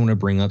that because I want to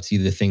bring up to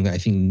you the thing that I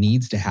think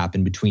needs to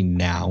happen between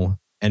now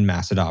and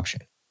mass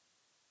adoption.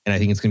 And I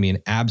think it's going to be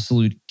an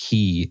absolute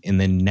key in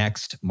the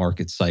next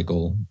market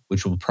cycle,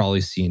 which we'll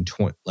probably see in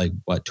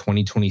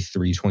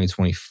 2023,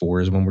 2024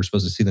 is when we're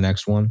supposed to see the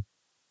next one.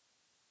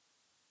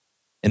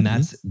 And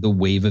that's the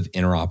wave of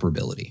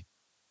interoperability.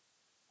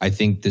 I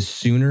think the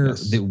sooner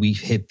that we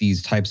hit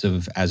these types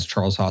of, as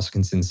Charles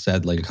Hoskinson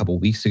said like a couple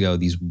of weeks ago,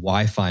 these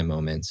Wi-Fi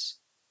moments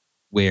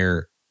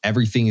where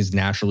everything is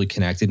naturally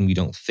connected and we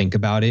don't think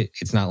about it.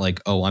 It's not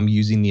like, oh, I'm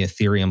using the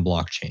Ethereum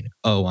blockchain.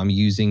 Oh, I'm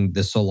using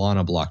the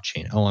Solana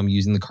blockchain. Oh, I'm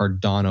using the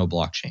Cardano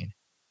blockchain.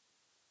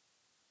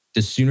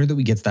 The sooner that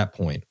we get to that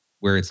point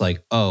where it's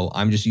like, oh,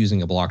 I'm just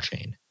using a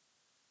blockchain,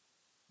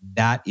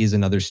 that is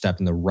another step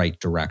in the right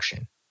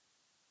direction.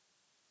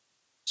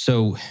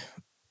 So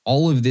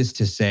all of this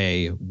to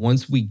say,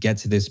 once we get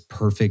to this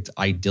perfect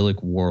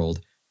idyllic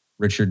world,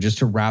 Richard, just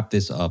to wrap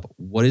this up,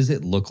 what does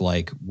it look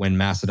like when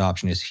mass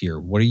adoption is here?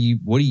 What do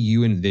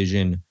you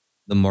envision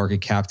the market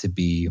cap to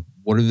be?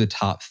 What are the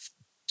top,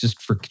 just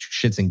for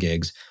shits and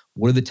gigs,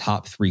 what are the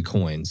top 3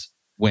 coins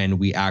when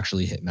we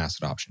actually hit mass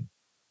adoption?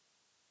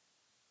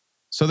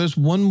 So there's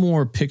one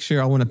more picture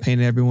I want to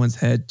paint in everyone's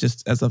head,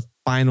 just as a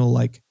final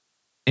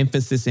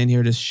emphasis in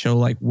here to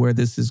show where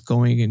this is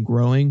going and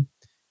growing.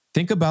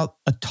 Think about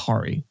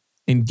Atari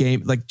in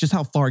game, just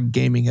how far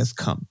gaming has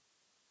come.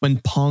 When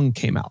Pong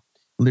came out,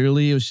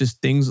 Literally, it was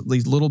just things,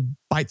 these little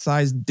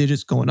bite-sized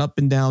digits going up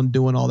and down,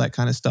 doing all that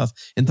kind of stuff.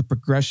 And the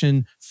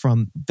progression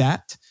from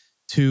that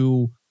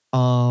to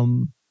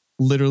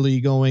literally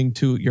going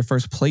to your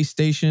first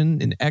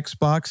PlayStation and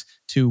Xbox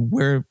to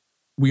where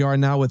we are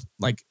now with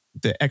like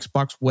the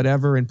Xbox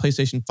whatever and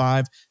PlayStation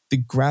 5, the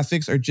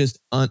graphics are just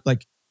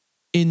like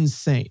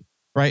insane,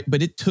 right?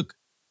 But it took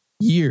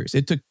years,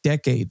 it took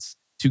decades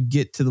to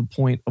get to the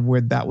point of where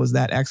that was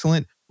that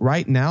excellent.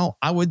 Right now,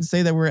 I wouldn't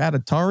say that we're at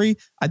Atari.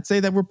 I'd say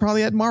that we're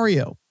probably at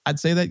Mario. I'd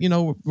say that,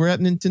 we're at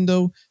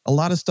Nintendo. A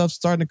lot of stuff's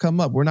starting to come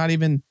up. We're not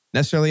even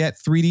necessarily at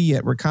 3D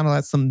yet. We're kind of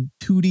at some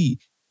 2D.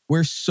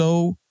 We're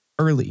so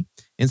early.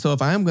 And so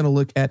if I am going to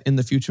look at in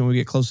the future when we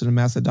get closer to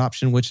mass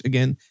adoption, which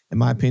again, in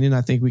my opinion,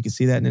 I think we can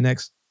see that in the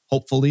next,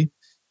 hopefully,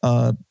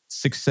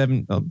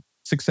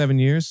 6-7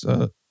 years.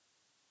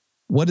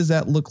 What does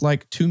that look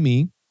like to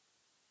me?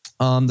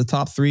 The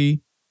top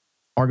three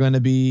are going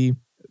to be,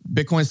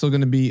 Bitcoin's still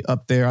going to be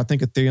up there. I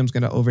think Ethereum's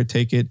going to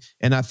overtake it.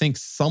 And I think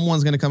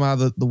someone's going to come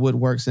out of the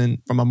woodworks and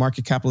from a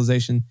market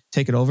capitalization,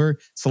 take it over.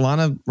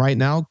 Solana right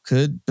now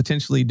could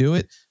potentially do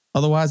it.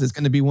 Otherwise, it's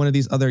going to be one of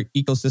these other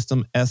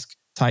ecosystem-esque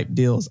type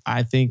deals.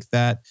 I think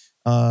that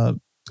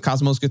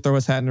Cosmos could throw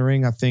his hat in the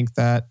ring. I think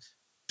that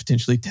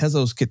potentially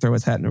Tezos could throw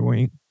his hat in the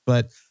ring.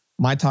 But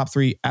my top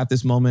three at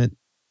this moment,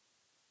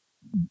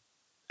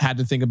 had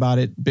to think about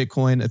it: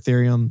 Bitcoin,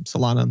 Ethereum,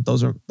 Solana.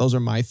 Those are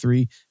my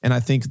three. And I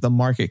think the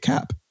market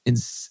cap,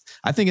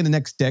 I think in the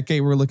next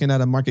decade, we're looking at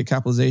a market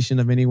capitalization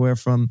of anywhere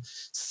from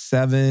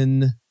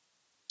 $7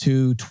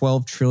 to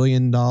 $12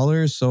 trillion.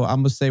 So I'm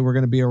going to say we're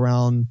going to be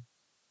around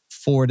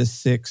 4 to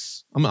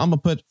 6. I'm going to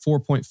put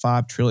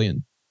 4.5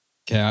 trillion.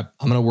 Okay, I'm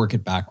going to work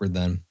it backward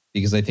then,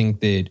 because I think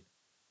that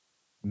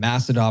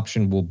mass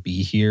adoption will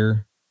be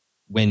here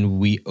when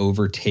we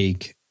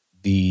overtake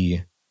the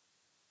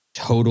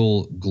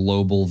total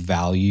global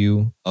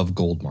value of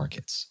gold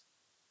markets.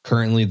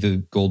 Currently,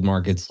 the gold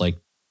market's like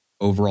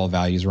overall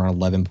value is around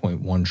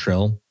 11.1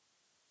 trillion.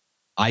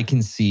 I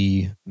can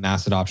see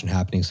mass adoption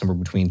happening somewhere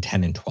between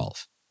 10 and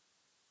 12.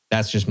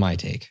 That's just my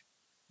take.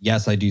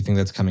 Yes, I do think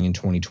that's coming in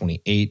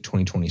 2028,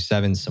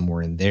 2027,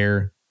 somewhere in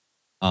there.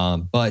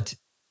 But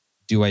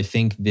do I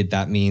think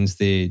that means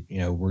that,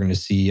 we're going to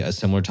see a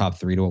similar top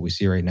three to what we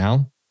see right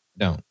now?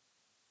 No.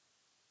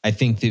 I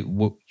think that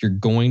what you're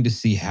going to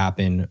see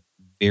happen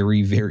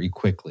very, very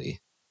quickly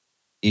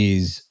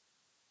is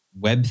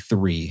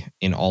Web3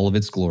 in all of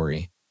its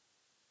glory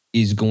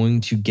is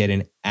going to get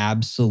an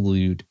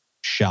absolute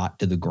shot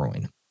to the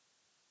groin.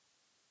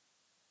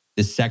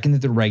 The second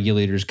that the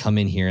regulators come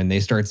in here and they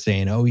start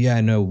saying, oh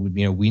yeah, no,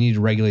 we need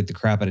to regulate the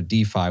crap out of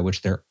DeFi,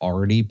 which they're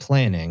already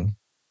planning,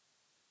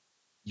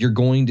 you're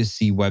going to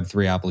see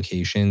Web3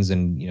 applications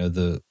and,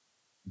 the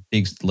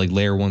big like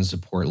layer one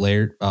support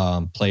layer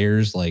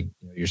players like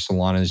your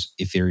Solanas,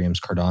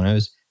 Ethereums,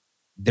 Cardanos,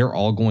 they're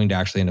all going to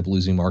actually end up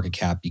losing market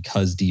cap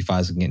because DeFi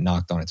is going to get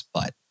knocked on its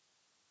butt.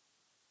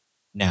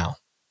 Now,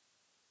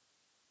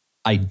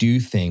 I do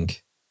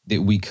think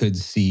that we could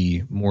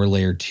see more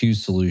layer 2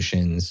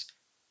 solutions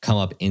come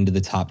up into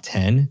the top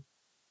 10,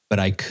 but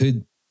I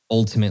could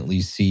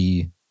ultimately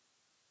see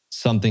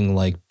something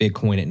like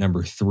Bitcoin at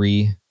number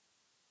 3,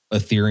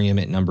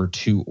 Ethereum at number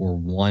 2 or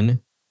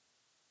 1.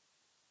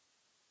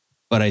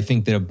 But I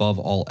think that above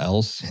all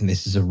else, and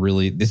this is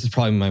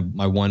probably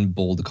my one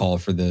bold call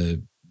for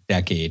the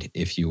decade,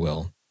 if you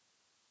will,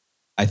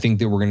 I think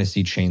that we're going to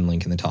see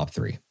Chainlink in the top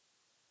 3.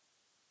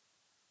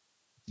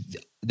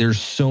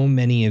 There's so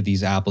many of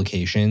these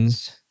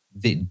applications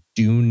that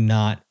do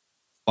not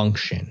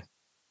function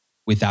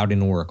without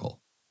an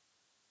Oracle.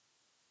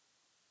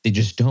 They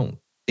just don't.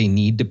 They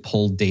need to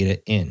pull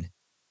data in.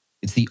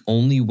 It's the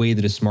only way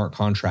that a smart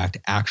contract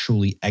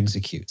actually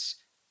executes.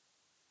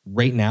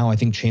 Right now, I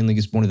think Chainlink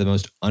is one of the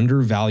most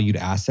undervalued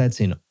assets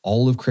in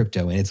all of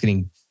crypto, and it's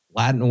getting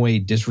flattened away,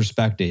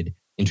 disrespected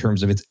in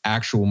terms of its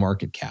actual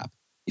market cap.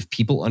 If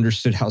people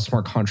understood how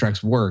smart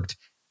contracts worked,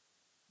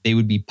 they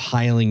would be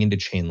piling into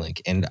Chainlink.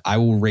 And I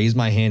will raise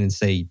my hand and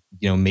say,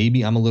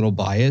 maybe I'm a little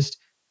biased,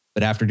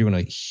 but after doing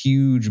a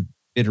huge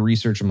bit of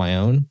research of my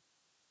own,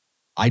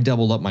 I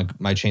doubled up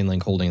my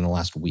Chainlink holding in the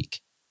last week.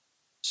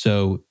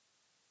 So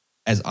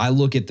as I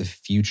look at the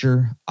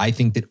future, I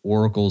think that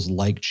oracles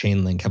like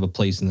Chainlink have a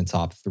place in the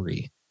top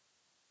 3,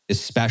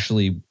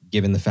 especially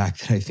given the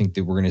fact that I think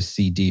that we're going to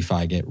see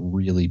DeFi get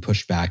really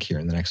pushed back here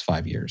in the next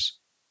 5 years.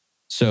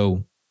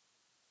 So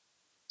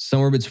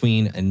somewhere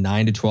between a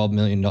 $9 to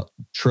 $12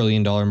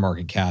 trillion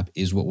market cap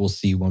is what we'll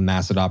see when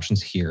mass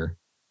adoption's here.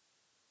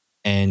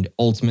 And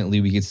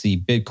ultimately, we could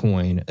see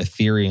Bitcoin,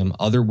 Ethereum,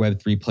 other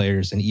Web3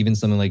 players, and even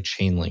something like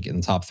Chainlink in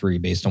the top 3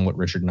 based on what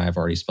Richard and I have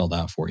already spelled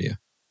out for you.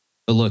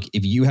 But look,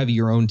 if you have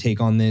your own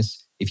take on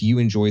this, if you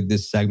enjoyed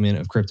this segment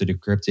of Crypto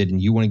Decrypted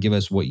and you want to give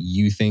us what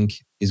you think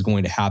is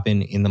going to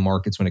happen in the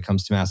markets when it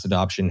comes to mass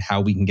adoption, how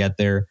we can get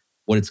there,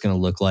 what it's going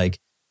to look like,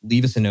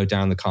 leave us a note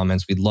down in the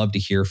comments. We'd love to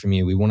hear from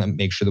you. We want to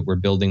make sure that we're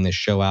building this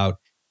show out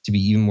to be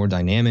even more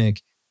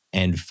dynamic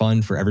and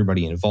fun for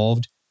everybody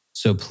involved.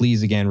 So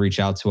please, again, reach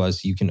out to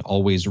us. You can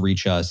always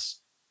reach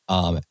us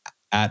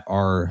at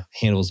our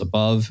handles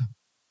above,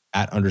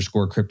 at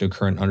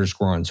 _cryptocurrent_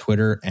 on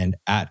Twitter, and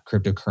at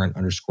cryptocurrent_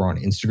 on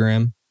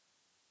Instagram.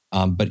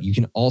 But you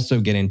can also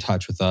get in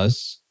touch with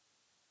us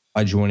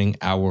by joining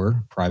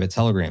our private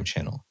Telegram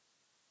channel.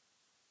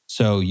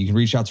 So you can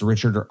reach out to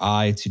Richard or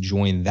I to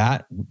join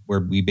that,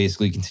 where we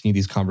basically continue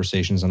these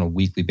conversations on a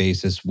weekly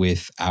basis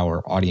with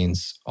our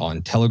audience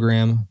on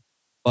Telegram.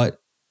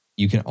 But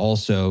you can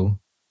also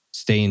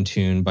stay in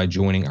tune by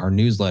joining our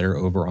newsletter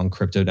over on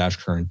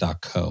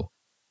crypto-current.co,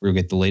 where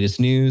you'll get the latest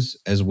news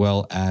as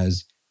well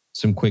as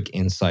some quick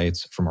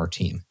insights from our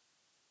team.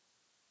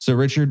 So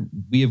Richard,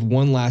 we have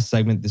one last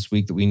segment this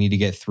week that we need to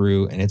get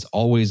through, and it's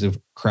always a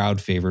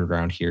crowd favorite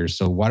around here.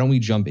 So why don't we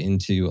jump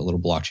into a little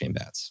blockchain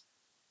bets?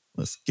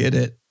 Let's get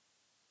it.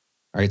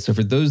 All right. So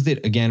for those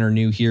that, again, are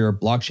new here, our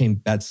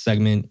blockchain bets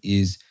segment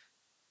is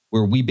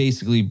where we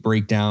basically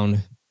break down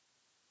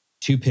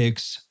 2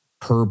 picks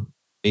per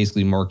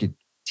basically market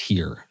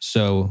tier.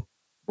 So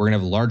we're going to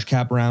have a large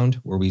cap round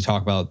where we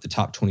talk about the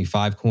top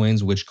 25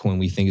 coins, which coin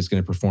we think is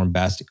going to perform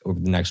best over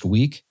the next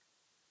week.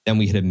 Then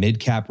we hit a mid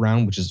cap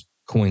round, which is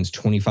coins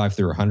 25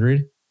 through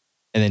 100.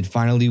 And then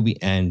finally, we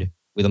end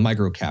with a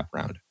micro cap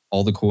round,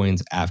 all the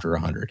coins after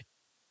 100.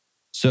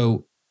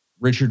 So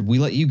Richard, we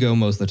let you go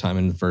most of the time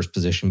in the first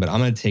position, but I'm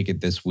going to take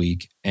it this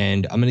week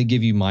and I'm going to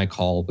give you my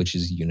call, which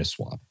is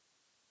Uniswap.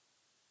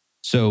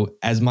 So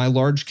as my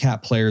large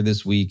cap player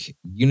this week,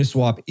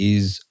 Uniswap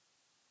is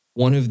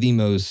one of the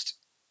most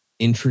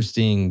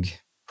interesting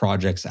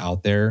projects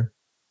out there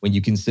when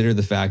you consider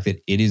the fact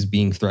that it is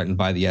being threatened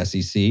by the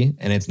SEC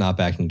and it's not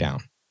backing down.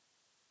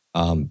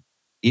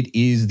 It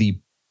is the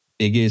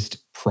biggest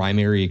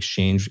primary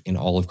exchange in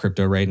all of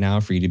crypto right now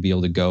for you to be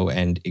able to go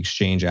and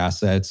exchange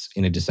assets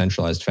in a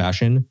decentralized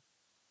fashion.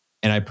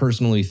 And I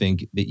personally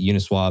think that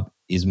Uniswap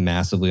is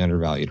massively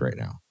undervalued right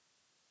now.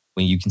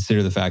 When you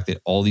consider the fact that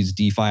all these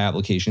DeFi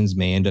applications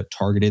may end up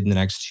targeted in the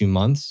next 2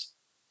 months,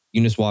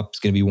 Uniswap is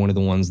going to be one of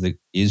the ones that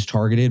is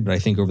targeted. But I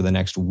think over the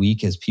next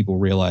week, as people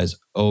realize,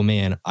 oh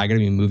man, I got to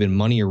be moving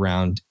money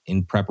around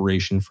in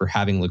preparation for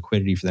having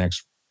liquidity for the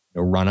next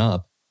run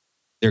up,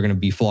 they're going to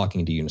be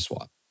flocking to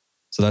Uniswap.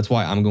 So that's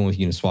why I'm going with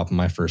Uniswap in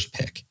my first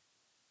pick.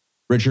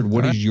 Richard,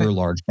 what is your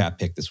large cap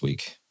pick this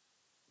week?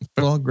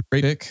 Well,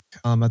 great pick.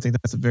 I think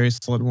that's a very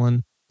solid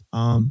one,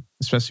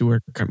 especially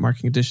where current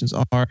market conditions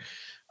are.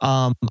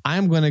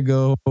 I'm going to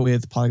go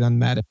with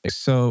Polygon Matic.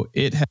 So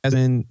it has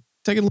been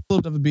taking a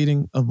little bit of a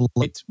beating of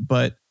late,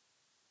 but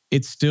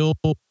it's still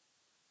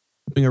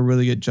doing a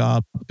really good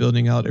job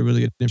building out a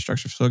really good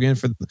infrastructure. So again,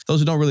 for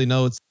those who don't really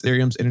know, it's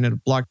Ethereum's Internet of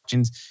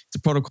Blockchains. It's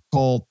a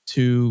protocol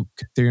to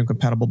Ethereum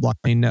compatible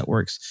blockchain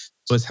networks.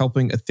 So it's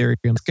helping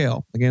Ethereum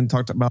scale. Again,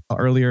 talked about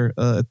earlier,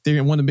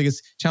 Ethereum, one of the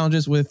biggest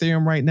challenges with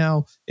Ethereum right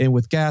now and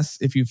with gas,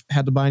 if you've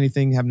had to buy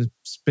anything, having to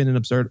spend an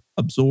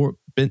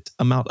absorbent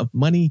amount of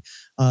money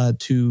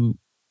to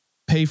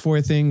pay for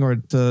a thing or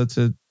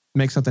to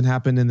make something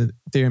happen in the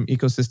Ethereum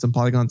ecosystem,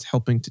 Polygon's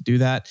helping to do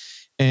that.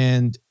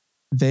 And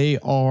they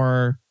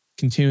are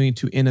continuing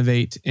to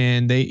innovate,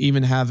 and they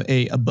even have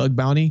a bug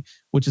bounty,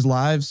 which is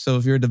live. So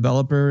if you're a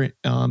developer,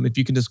 if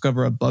you can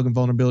discover a bug and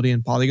vulnerability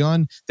in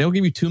Polygon, they'll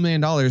give you $2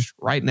 million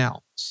right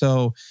now.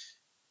 So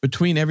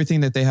between everything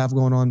that they have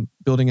going on,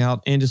 building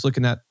out, and just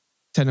looking at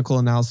technical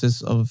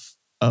analysis of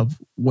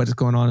what is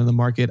going on in the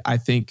market, I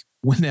think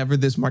whenever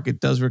this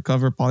market does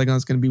recover, Polygon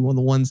is going to be one of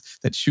the ones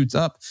that shoots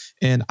up.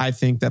 And I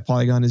think that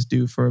Polygon is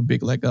due for a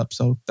big leg up.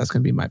 So that's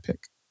going to be my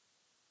pick.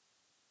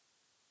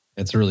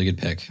 It's a really good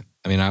pick.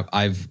 I mean,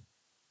 I've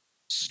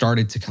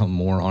started to come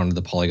more onto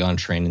the Polygon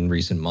train in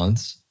recent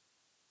months,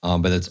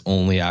 but it's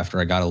only after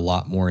I got a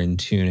lot more in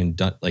tune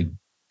and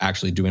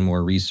actually doing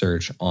more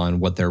research on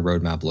what their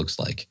roadmap looks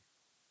like.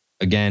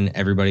 Again,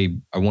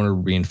 everybody, I want to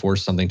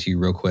reinforce something to you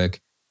real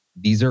quick.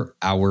 These are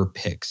our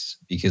picks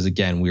because,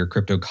 again, we are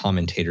crypto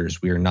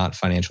commentators. We are not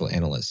financial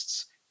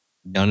analysts.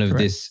 None of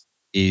this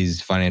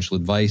is financial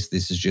advice.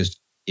 This is just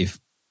if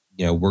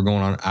we're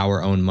going on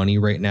our own money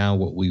right now,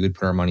 what we would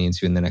put our money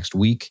into in the next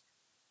week.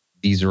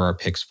 These are our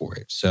picks for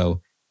it.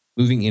 So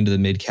moving into the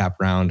mid-cap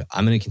round,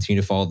 I'm going to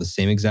continue to follow the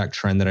same exact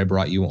trend that I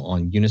brought you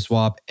on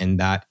Uniswap, and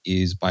that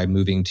is by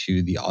moving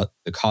to the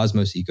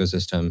Cosmos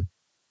ecosystem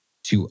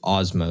to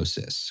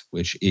Osmosis,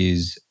 which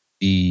is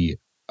the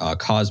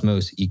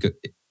Cosmos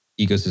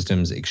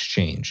ecosystem's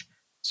exchange.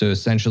 So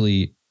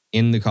essentially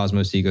in the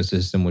Cosmos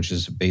ecosystem, which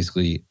is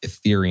basically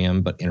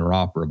Ethereum but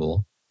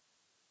interoperable,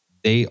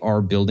 they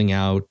are building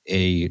out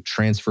a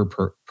transfer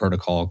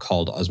protocol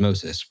called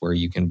Osmosis, where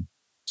you can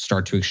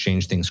start to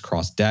exchange things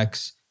across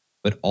DEX,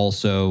 but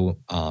also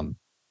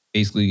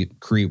basically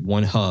create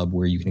one hub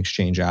where you can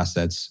exchange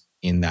assets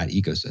in that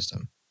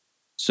ecosystem.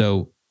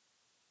 So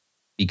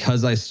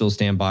because I still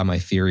stand by my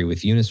theory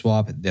with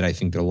Uniswap that I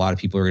think that a lot of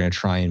people are going to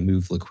try and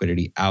move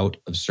liquidity out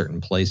of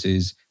certain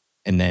places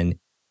and then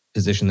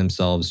position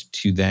themselves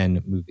to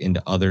then move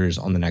into others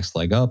on the next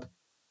leg up,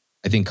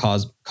 I think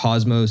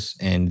Cosmos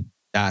and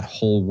that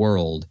whole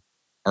world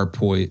are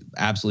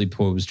absolutely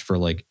posed for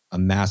like a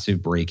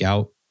massive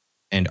breakout,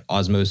 and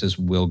Osmosis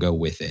will go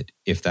with it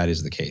if that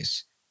is the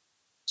case.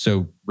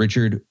 So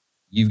Richard,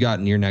 you've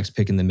gotten your next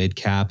pick in the mid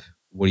cap.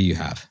 What do you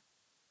have?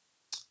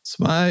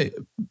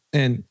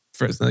 And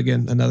first,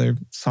 again, another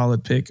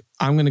solid pick.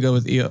 I'm going to go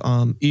with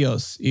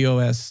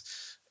EOS.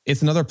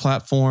 It's another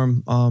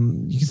platform.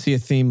 You can see a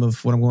theme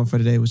of what I'm going for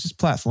today, which is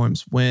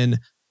platforms. When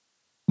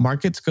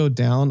markets go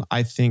down,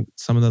 I think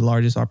some of the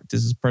largest,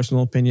 this is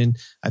personal opinion,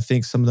 I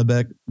think some of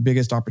the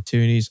biggest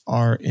opportunities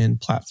are in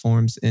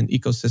platforms and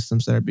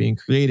ecosystems that are being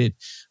created.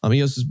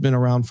 EOS has been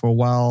around for a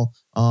while.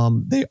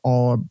 They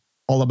are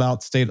all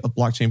about state of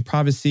blockchain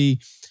privacy.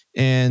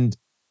 And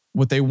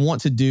what they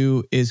want to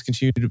do is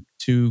continue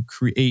to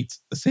create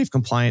safe,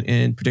 compliant,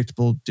 and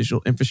predictable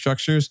digital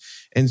infrastructures.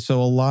 And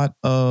so a lot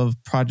of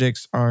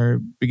projects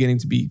are continuing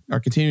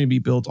to be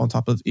built on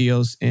top of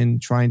EOS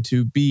and trying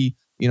to be,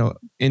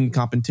 in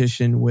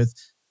competition with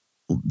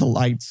the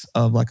likes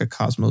of like a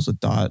Cosmos, a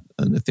DOT,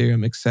 an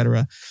Ethereum,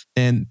 etc.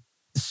 And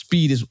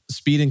speed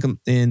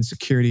and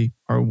security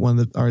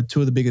are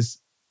two of the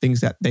biggest things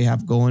that they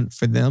have going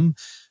for them.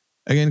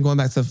 Again, going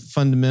back to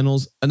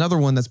fundamentals, another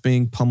one that's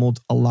being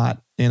pummeled a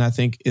lot, and I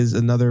think is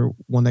another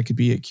one that could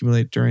be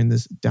accumulated during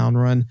this down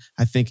run.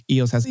 I think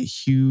EOS has a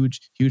huge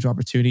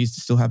opportunities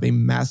to still have a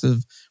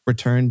massive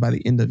return by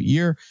the end of the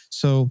year.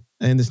 So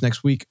in this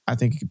next week, I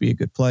think it could be a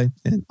good play,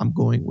 and I'm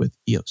going with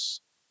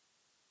EOS.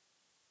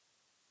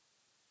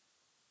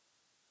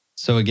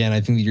 So again, I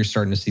think that you're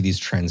starting to see these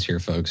trends here,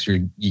 folks.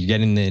 You're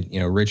getting that,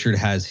 Richard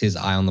has his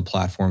eye on the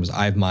platforms.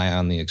 I have my eye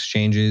on the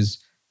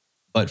exchanges.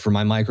 But for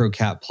my micro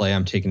cap play,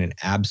 I'm taking an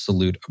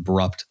absolute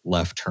abrupt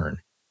left turn.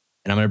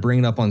 And I'm going to bring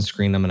it up on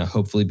screen. I'm going to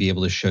hopefully be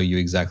able to show you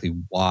exactly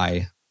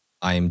why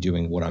I am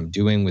doing what I'm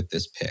doing with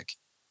this pick.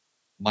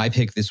 My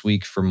pick this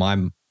week for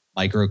my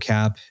micro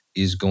cap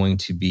is going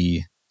to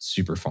be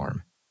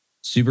Superfarm.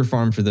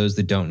 Superfarm, for those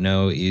that don't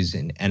know, is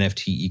an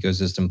NFT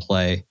ecosystem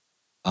play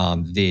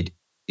that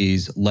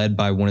is led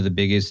by one of the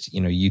biggest,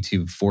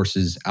 YouTube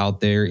forces out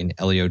there in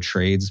Elio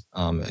Trades,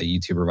 a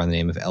YouTuber by the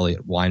name of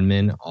Elliot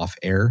Weinman off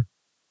air.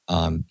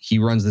 He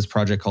runs this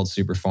project called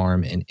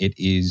Superfarm, and it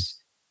is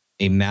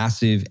a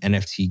massive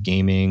NFT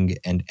gaming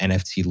and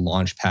NFT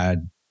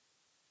launchpad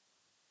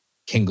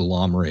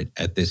conglomerate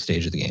at this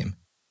stage of the game.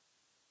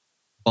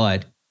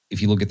 But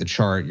if you look at the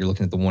chart, you're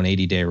looking at the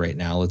 180-day right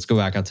now. Let's go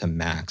back out to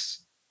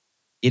Max.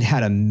 It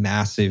had a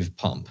massive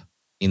pump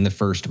in the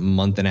first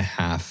month and a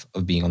half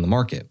of being on the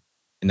market,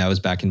 and that was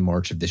back in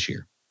March of this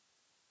year.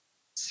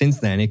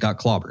 Since then, it got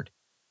clobbered,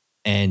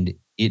 and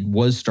it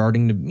was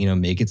starting to,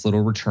 make its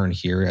little return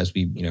here as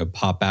we,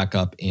 pop back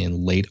up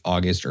in late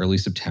August, early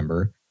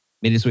September,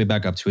 made its way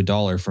back up to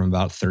 $1 from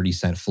about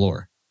 30-cent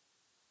floor.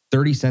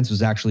 30 cents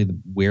was actually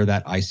where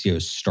that ICO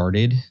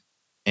started.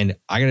 And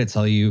I got to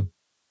tell you,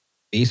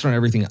 based on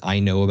everything I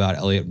know about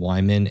Elliot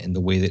Weinman and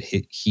the way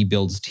that he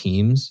builds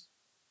teams,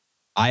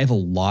 I have a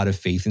lot of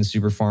faith in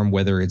Superfarm,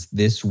 whether it's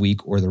this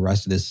week or the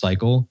rest of this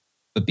cycle.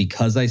 But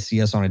because I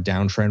see us on a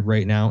downtrend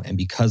right now, and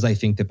because I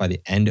think that by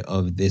the end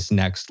of this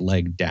next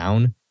leg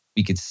down,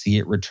 we could see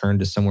it return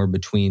to somewhere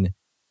between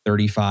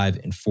 35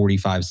 and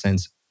 45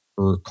 cents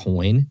per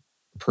coin,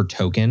 per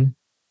token,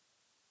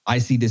 I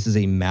see this as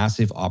a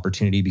massive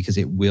opportunity because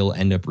it will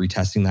end up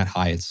retesting that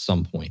high at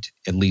some point,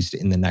 at least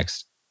in the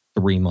next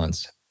 3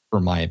 months, for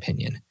my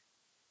opinion.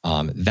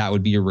 That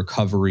would be a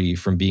recovery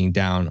from being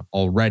down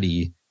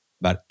already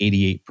about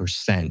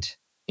 88%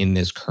 in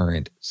this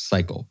current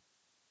cycle.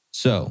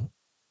 So,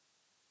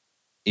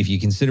 if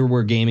you consider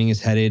where gaming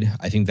is headed,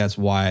 I think that's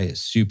why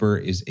Super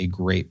is a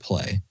great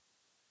play.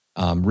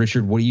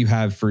 Richard, what do you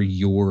have for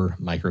your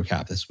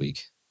microcap this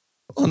week?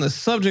 On the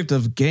subject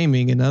of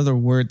gaming, another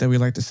word that we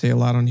like to say a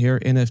lot on here,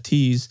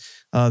 NFTs,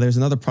 there's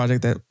another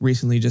project that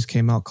recently just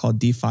came out called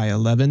DeFi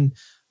 11.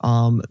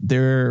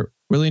 They're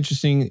really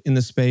interesting in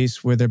the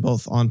space where they're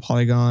both on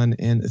Polygon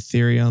and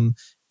Ethereum.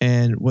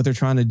 And what they're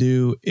trying to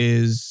do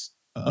is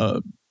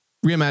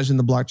reimagine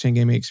the blockchain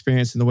gaming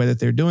experience. And the way that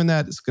they're doing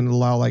that is going to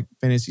allow like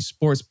fantasy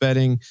sports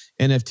betting,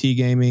 NFT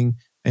gaming,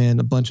 and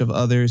a bunch of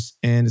others.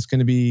 And it's going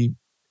to be,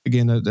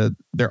 again,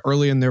 they're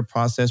early in their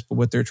process, but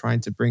what they're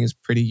trying to bring is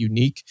pretty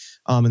unique.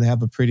 And they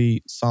have a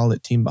pretty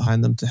solid team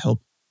behind them to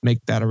help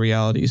make that a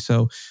reality.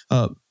 So,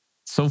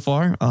 so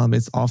far,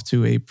 it's off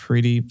to a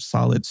pretty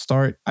solid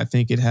start. I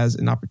think it has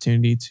an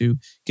opportunity to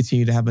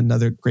continue to have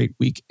another great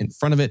week in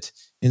front of it.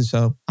 And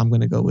so I'm going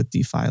to go with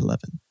DeFi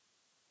 11.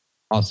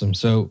 Awesome.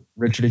 So,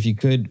 Richard, if you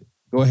could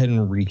go ahead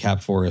and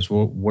recap for us,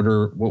 what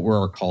were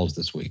our calls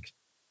this week?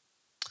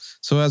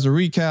 So, as a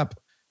recap,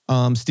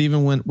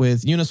 Steven went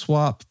with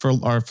Uniswap for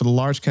the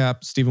large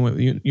cap. Steven went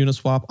with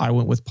Uniswap. I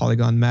went with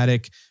Polygon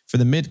Matic. For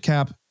the mid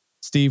cap,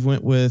 Steve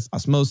went with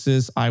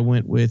Osmosis. I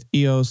went with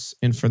EOS.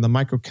 And for the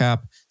micro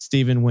cap,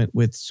 Steven went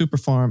with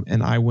Superfarm,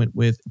 and I went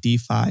with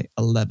DeFi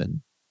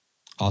 11.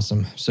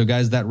 Awesome. So,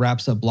 guys, that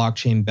wraps up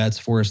blockchain bets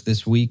for us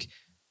this week.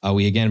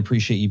 We again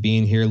appreciate you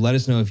being here. Let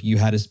us know if you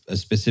had a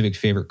specific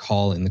favorite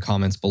call in the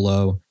comments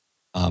below.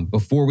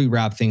 Before we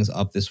wrap things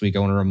up this week, I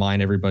want to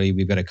remind everybody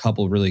we've got a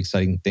couple of really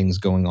exciting things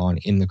going on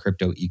in the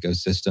crypto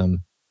ecosystem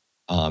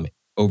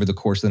over the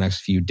course of the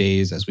next few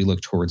days as we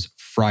look towards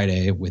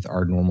Friday with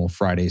our normal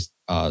Friday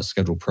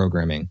scheduled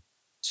programming.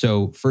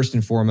 So first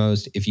and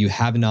foremost, if you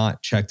have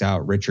not checked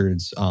out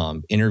Richard's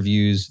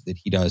interviews that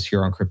he does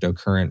here on Crypto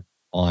Current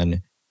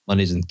on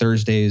Mondays and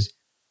Thursdays,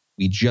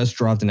 we just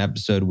dropped an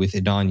episode with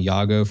Idan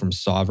Yago from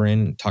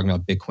Sovereign talking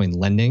about Bitcoin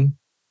lending.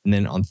 And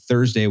then on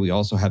Thursday, we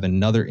also have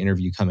another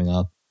interview coming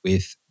up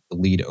with the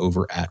lead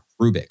over at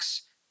Rubix.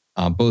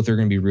 Both are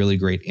going to be really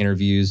great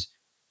interviews.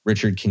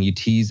 Richard, can you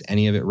tease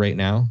any of it right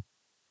now?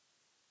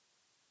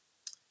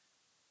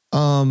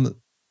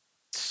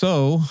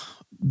 So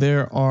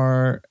there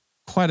are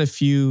quite a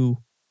few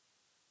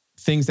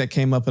things that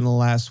came up in the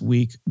last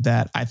week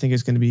that I think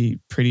is going to be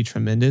pretty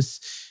tremendous.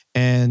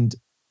 And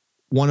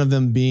one of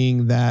them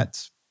being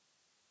that,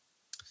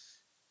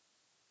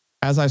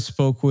 as I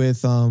spoke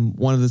with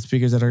one of the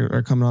speakers that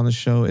are coming on the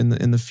show in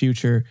the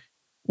future,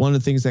 one of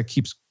the things that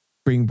keeps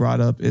being brought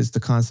up is the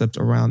concept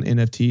around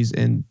NFTs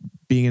and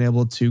being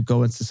able to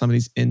go into some of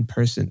these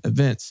in-person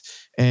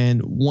events.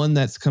 And one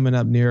that's coming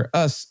up near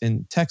us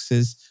in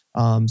Texas,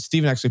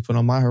 Steven actually put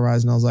on my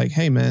horizon. I was like,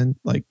 hey man,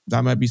 like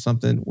that might be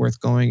something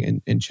worth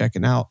going and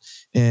checking out.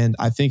 And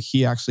I think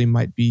he actually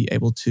might be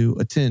able to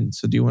attend.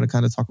 So do you want to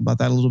kind of talk about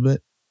that a little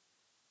bit?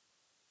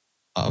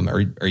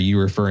 Are you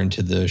referring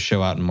to the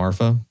show out in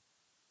Marfa?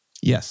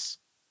 Yes.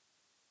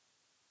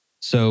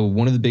 So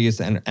one of the biggest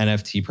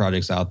NFT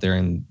projects out there,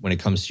 and when it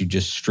comes to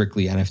just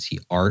strictly NFT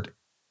art,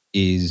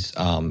 is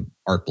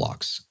Art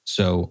Blocks.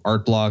 So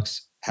Art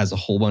Blocks has a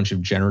whole bunch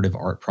of generative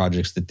art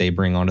projects that they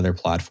bring onto their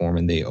platform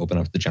and they open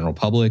up to the general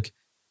public.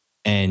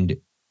 And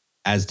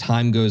as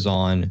time goes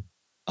on,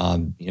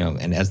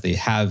 and as they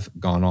have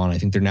gone on, I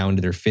think they're now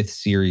into their 5th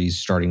series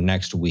starting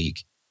next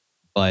week.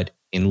 But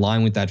in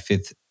line with that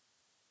 5th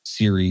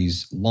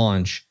series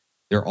launch,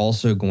 they're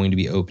also going to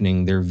be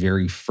opening their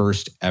very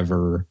first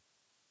ever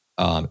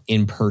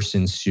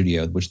in-person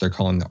studio, which they're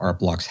calling the Art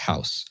Blocks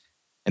House.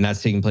 And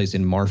that's taking place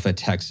in Marfa,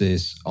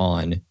 Texas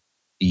on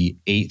the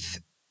 8th,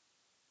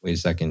 the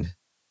 8th,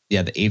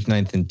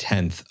 9th, and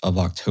 10th of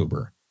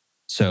October.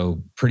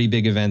 So pretty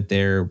big event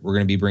there. We're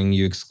going to be bringing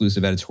you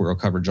exclusive editorial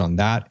coverage on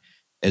that,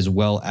 as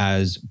well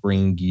as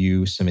bring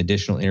you some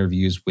additional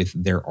interviews with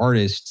their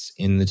artists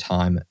in the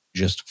time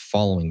just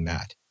following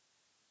that.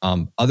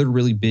 Other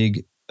really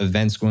big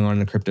events going on in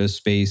the crypto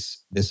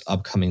space this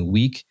upcoming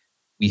week.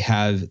 We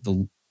have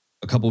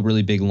a couple of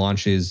really big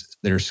launches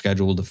that are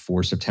scheduled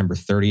for September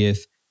 30th.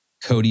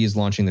 Cody is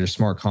launching their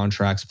smart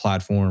contracts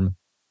platform.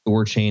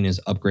 Thorchain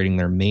is upgrading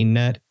their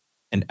mainnet.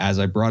 And as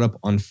I brought up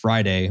on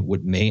Friday,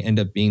 what may end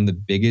up being the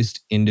biggest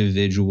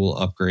individual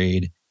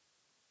upgrade,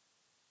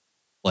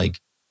 like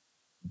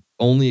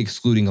only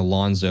excluding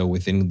Alonzo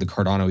within the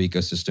Cardano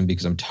ecosystem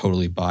because I'm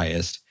totally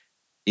biased,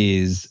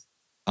 is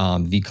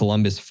the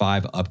Columbus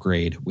 5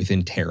 upgrade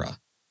within Terra.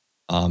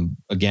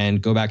 Again,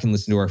 go back and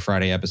listen to our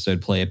Friday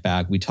episode, play it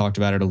back. We talked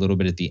about it a little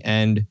bit at the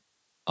end,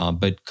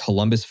 but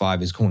Columbus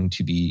 5 is going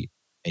to be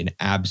an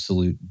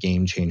absolute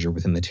game changer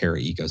within the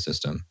Terra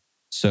ecosystem.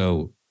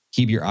 So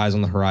keep your eyes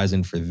on the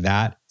horizon for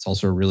that. It's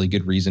also a really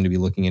good reason to be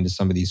looking into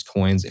some of these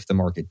coins if the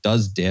market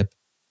does dip,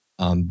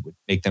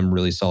 make them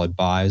really solid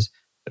buys.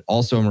 But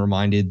also I'm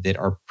reminded that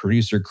our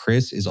producer,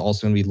 Chris, is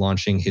also going to be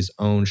launching his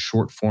own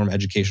short form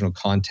educational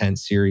content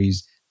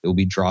series that will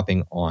be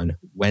dropping on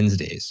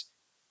Wednesdays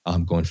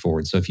going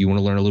forward. So if you want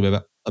to learn a little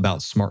bit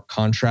about smart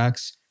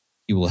contracts,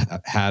 he will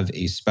have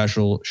a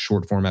special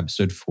short form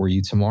episode for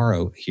you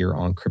tomorrow here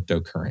on Crypto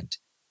Current.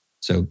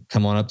 So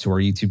come on up to our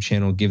YouTube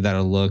channel, give that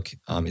a look.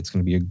 It's going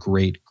to be a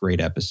great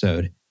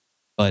episode.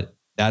 But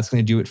that's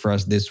going to do it for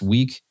us this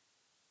week.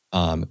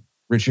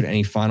 Richard,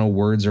 any final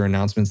words or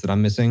announcements that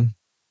I'm missing?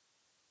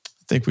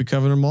 I think we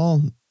covered them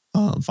all.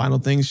 Final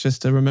things,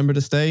 just to remember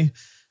to stay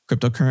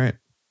cryptocurrent.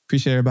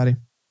 Appreciate everybody.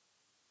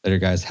 Later,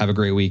 guys. Have a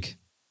great week.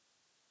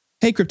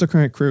 Hey,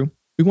 Cryptocurrent crew.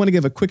 We want to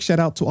give a quick shout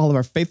out to all of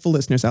our faithful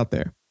listeners out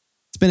there.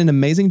 It's been an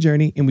amazing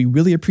journey, and we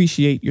really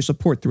appreciate your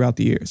support throughout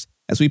the years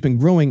as we've been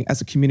growing as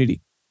a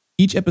community.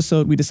 Each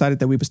episode, we decided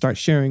that we would start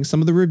sharing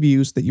some of the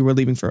reviews that you were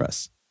leaving for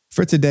us.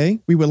 For today,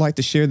 we would like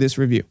to share this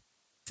review.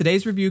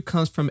 Today's review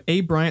comes from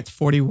A.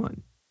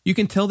 Bryant41. You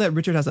can tell that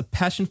Richard has a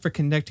passion for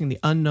connecting the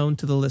unknown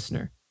to the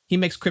listener. He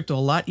makes crypto a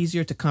lot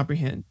easier to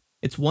comprehend.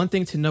 It's one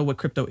thing to know what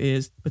crypto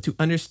is, but to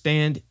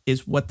understand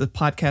is what the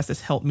podcast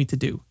has helped me to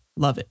do.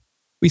 Love it.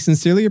 We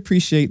sincerely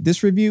appreciate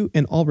this review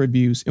and all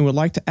reviews, and would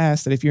like to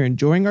ask that if you're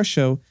enjoying our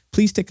show,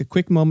 please take a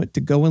quick moment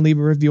to go and leave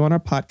a review on our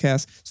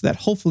podcast so that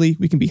hopefully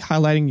we can be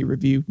highlighting your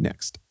review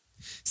next.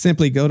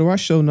 Simply go to our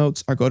show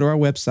notes or go to our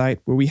website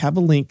where we have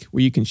a link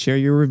where you can share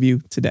your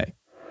review today.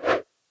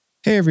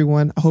 Hey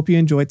everyone, I hope you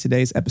enjoyed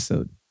today's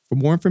episode. For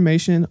more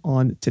information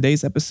on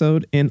today's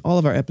episode and all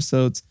of our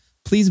episodes,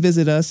 please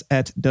visit us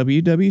at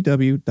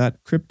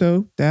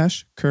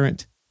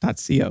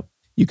www.crypto-current.co.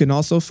 You can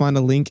also find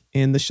a link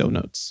in the show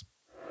notes.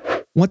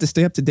 Want to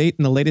stay up to date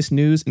in the latest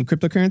news in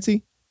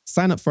cryptocurrency?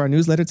 Sign up for our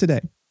newsletter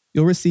today.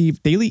 You'll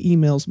receive daily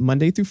emails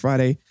Monday through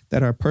Friday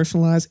that are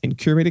personalized and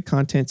curated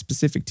content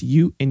specific to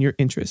you and your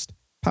interest,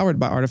 powered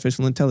by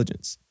artificial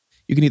intelligence.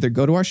 You can either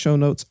go to our show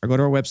notes or go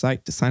to our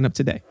website to sign up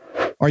today.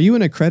 Are you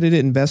an accredited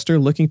investor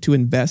looking to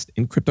invest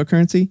in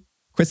cryptocurrency?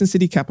 Crescent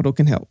City Capital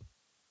can help.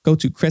 Go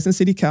to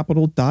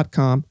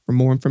crescentcitycapital.com for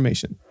more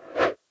information.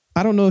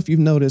 I don't know if you've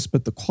noticed,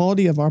 but the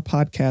quality of our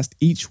podcast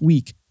each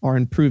week are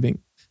improving.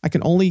 I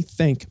can only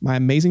thank my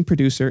amazing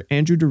producer,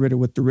 Andrew DeRitter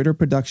with DeRitter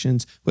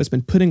Productions, who has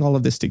been putting all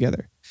of this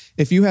together.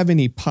 If you have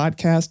any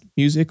podcast,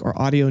 music, or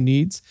audio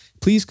needs,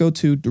 please go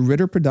to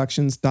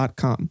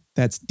DeRitterProductions.com.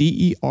 That's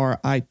DERITTER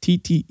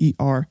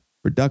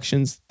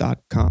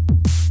Productions.com.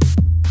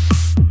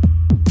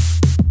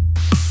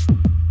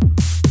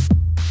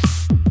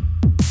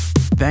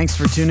 Thanks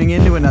for tuning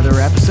in to another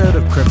episode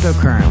of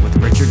Cryptocurrent with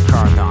Richard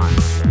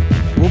Carthon.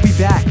 We'll be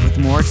back with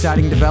more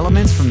exciting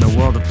developments from the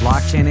world of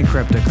blockchain and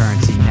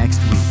cryptocurrency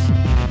next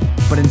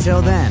week. But until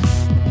then,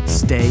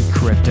 stay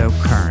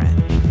cryptocurrent.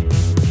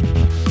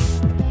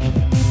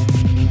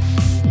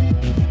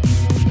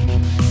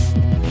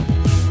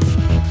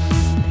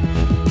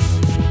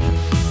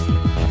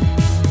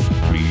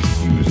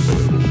 Please use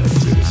available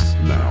exits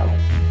now.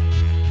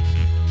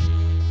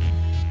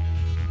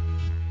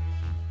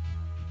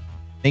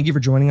 Thank you for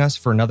joining us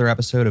for another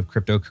episode of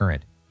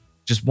Cryptocurrent.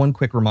 Just one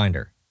quick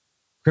reminder.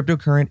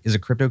 Cryptocurrent is a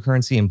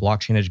cryptocurrency and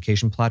blockchain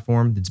education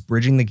platform that's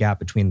bridging the gap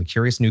between the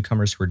curious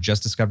newcomers who are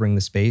just discovering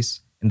the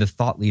space and the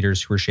thought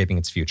leaders who are shaping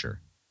its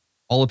future.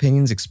 All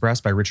opinions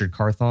expressed by Richard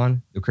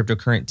Carthon, the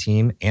Cryptocurrent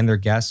team, and their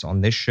guests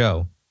on this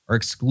show are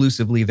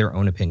exclusively their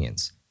own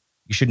opinions.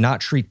 You should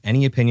not treat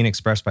any opinion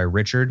expressed by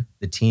Richard,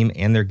 the team,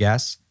 and their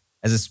guests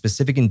as a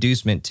specific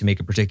inducement to make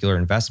a particular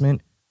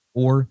investment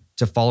or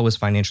to follow his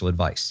financial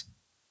advice.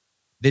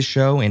 This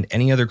show and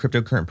any other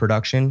Cryptocurrent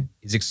production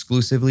is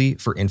exclusively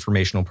for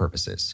informational purposes.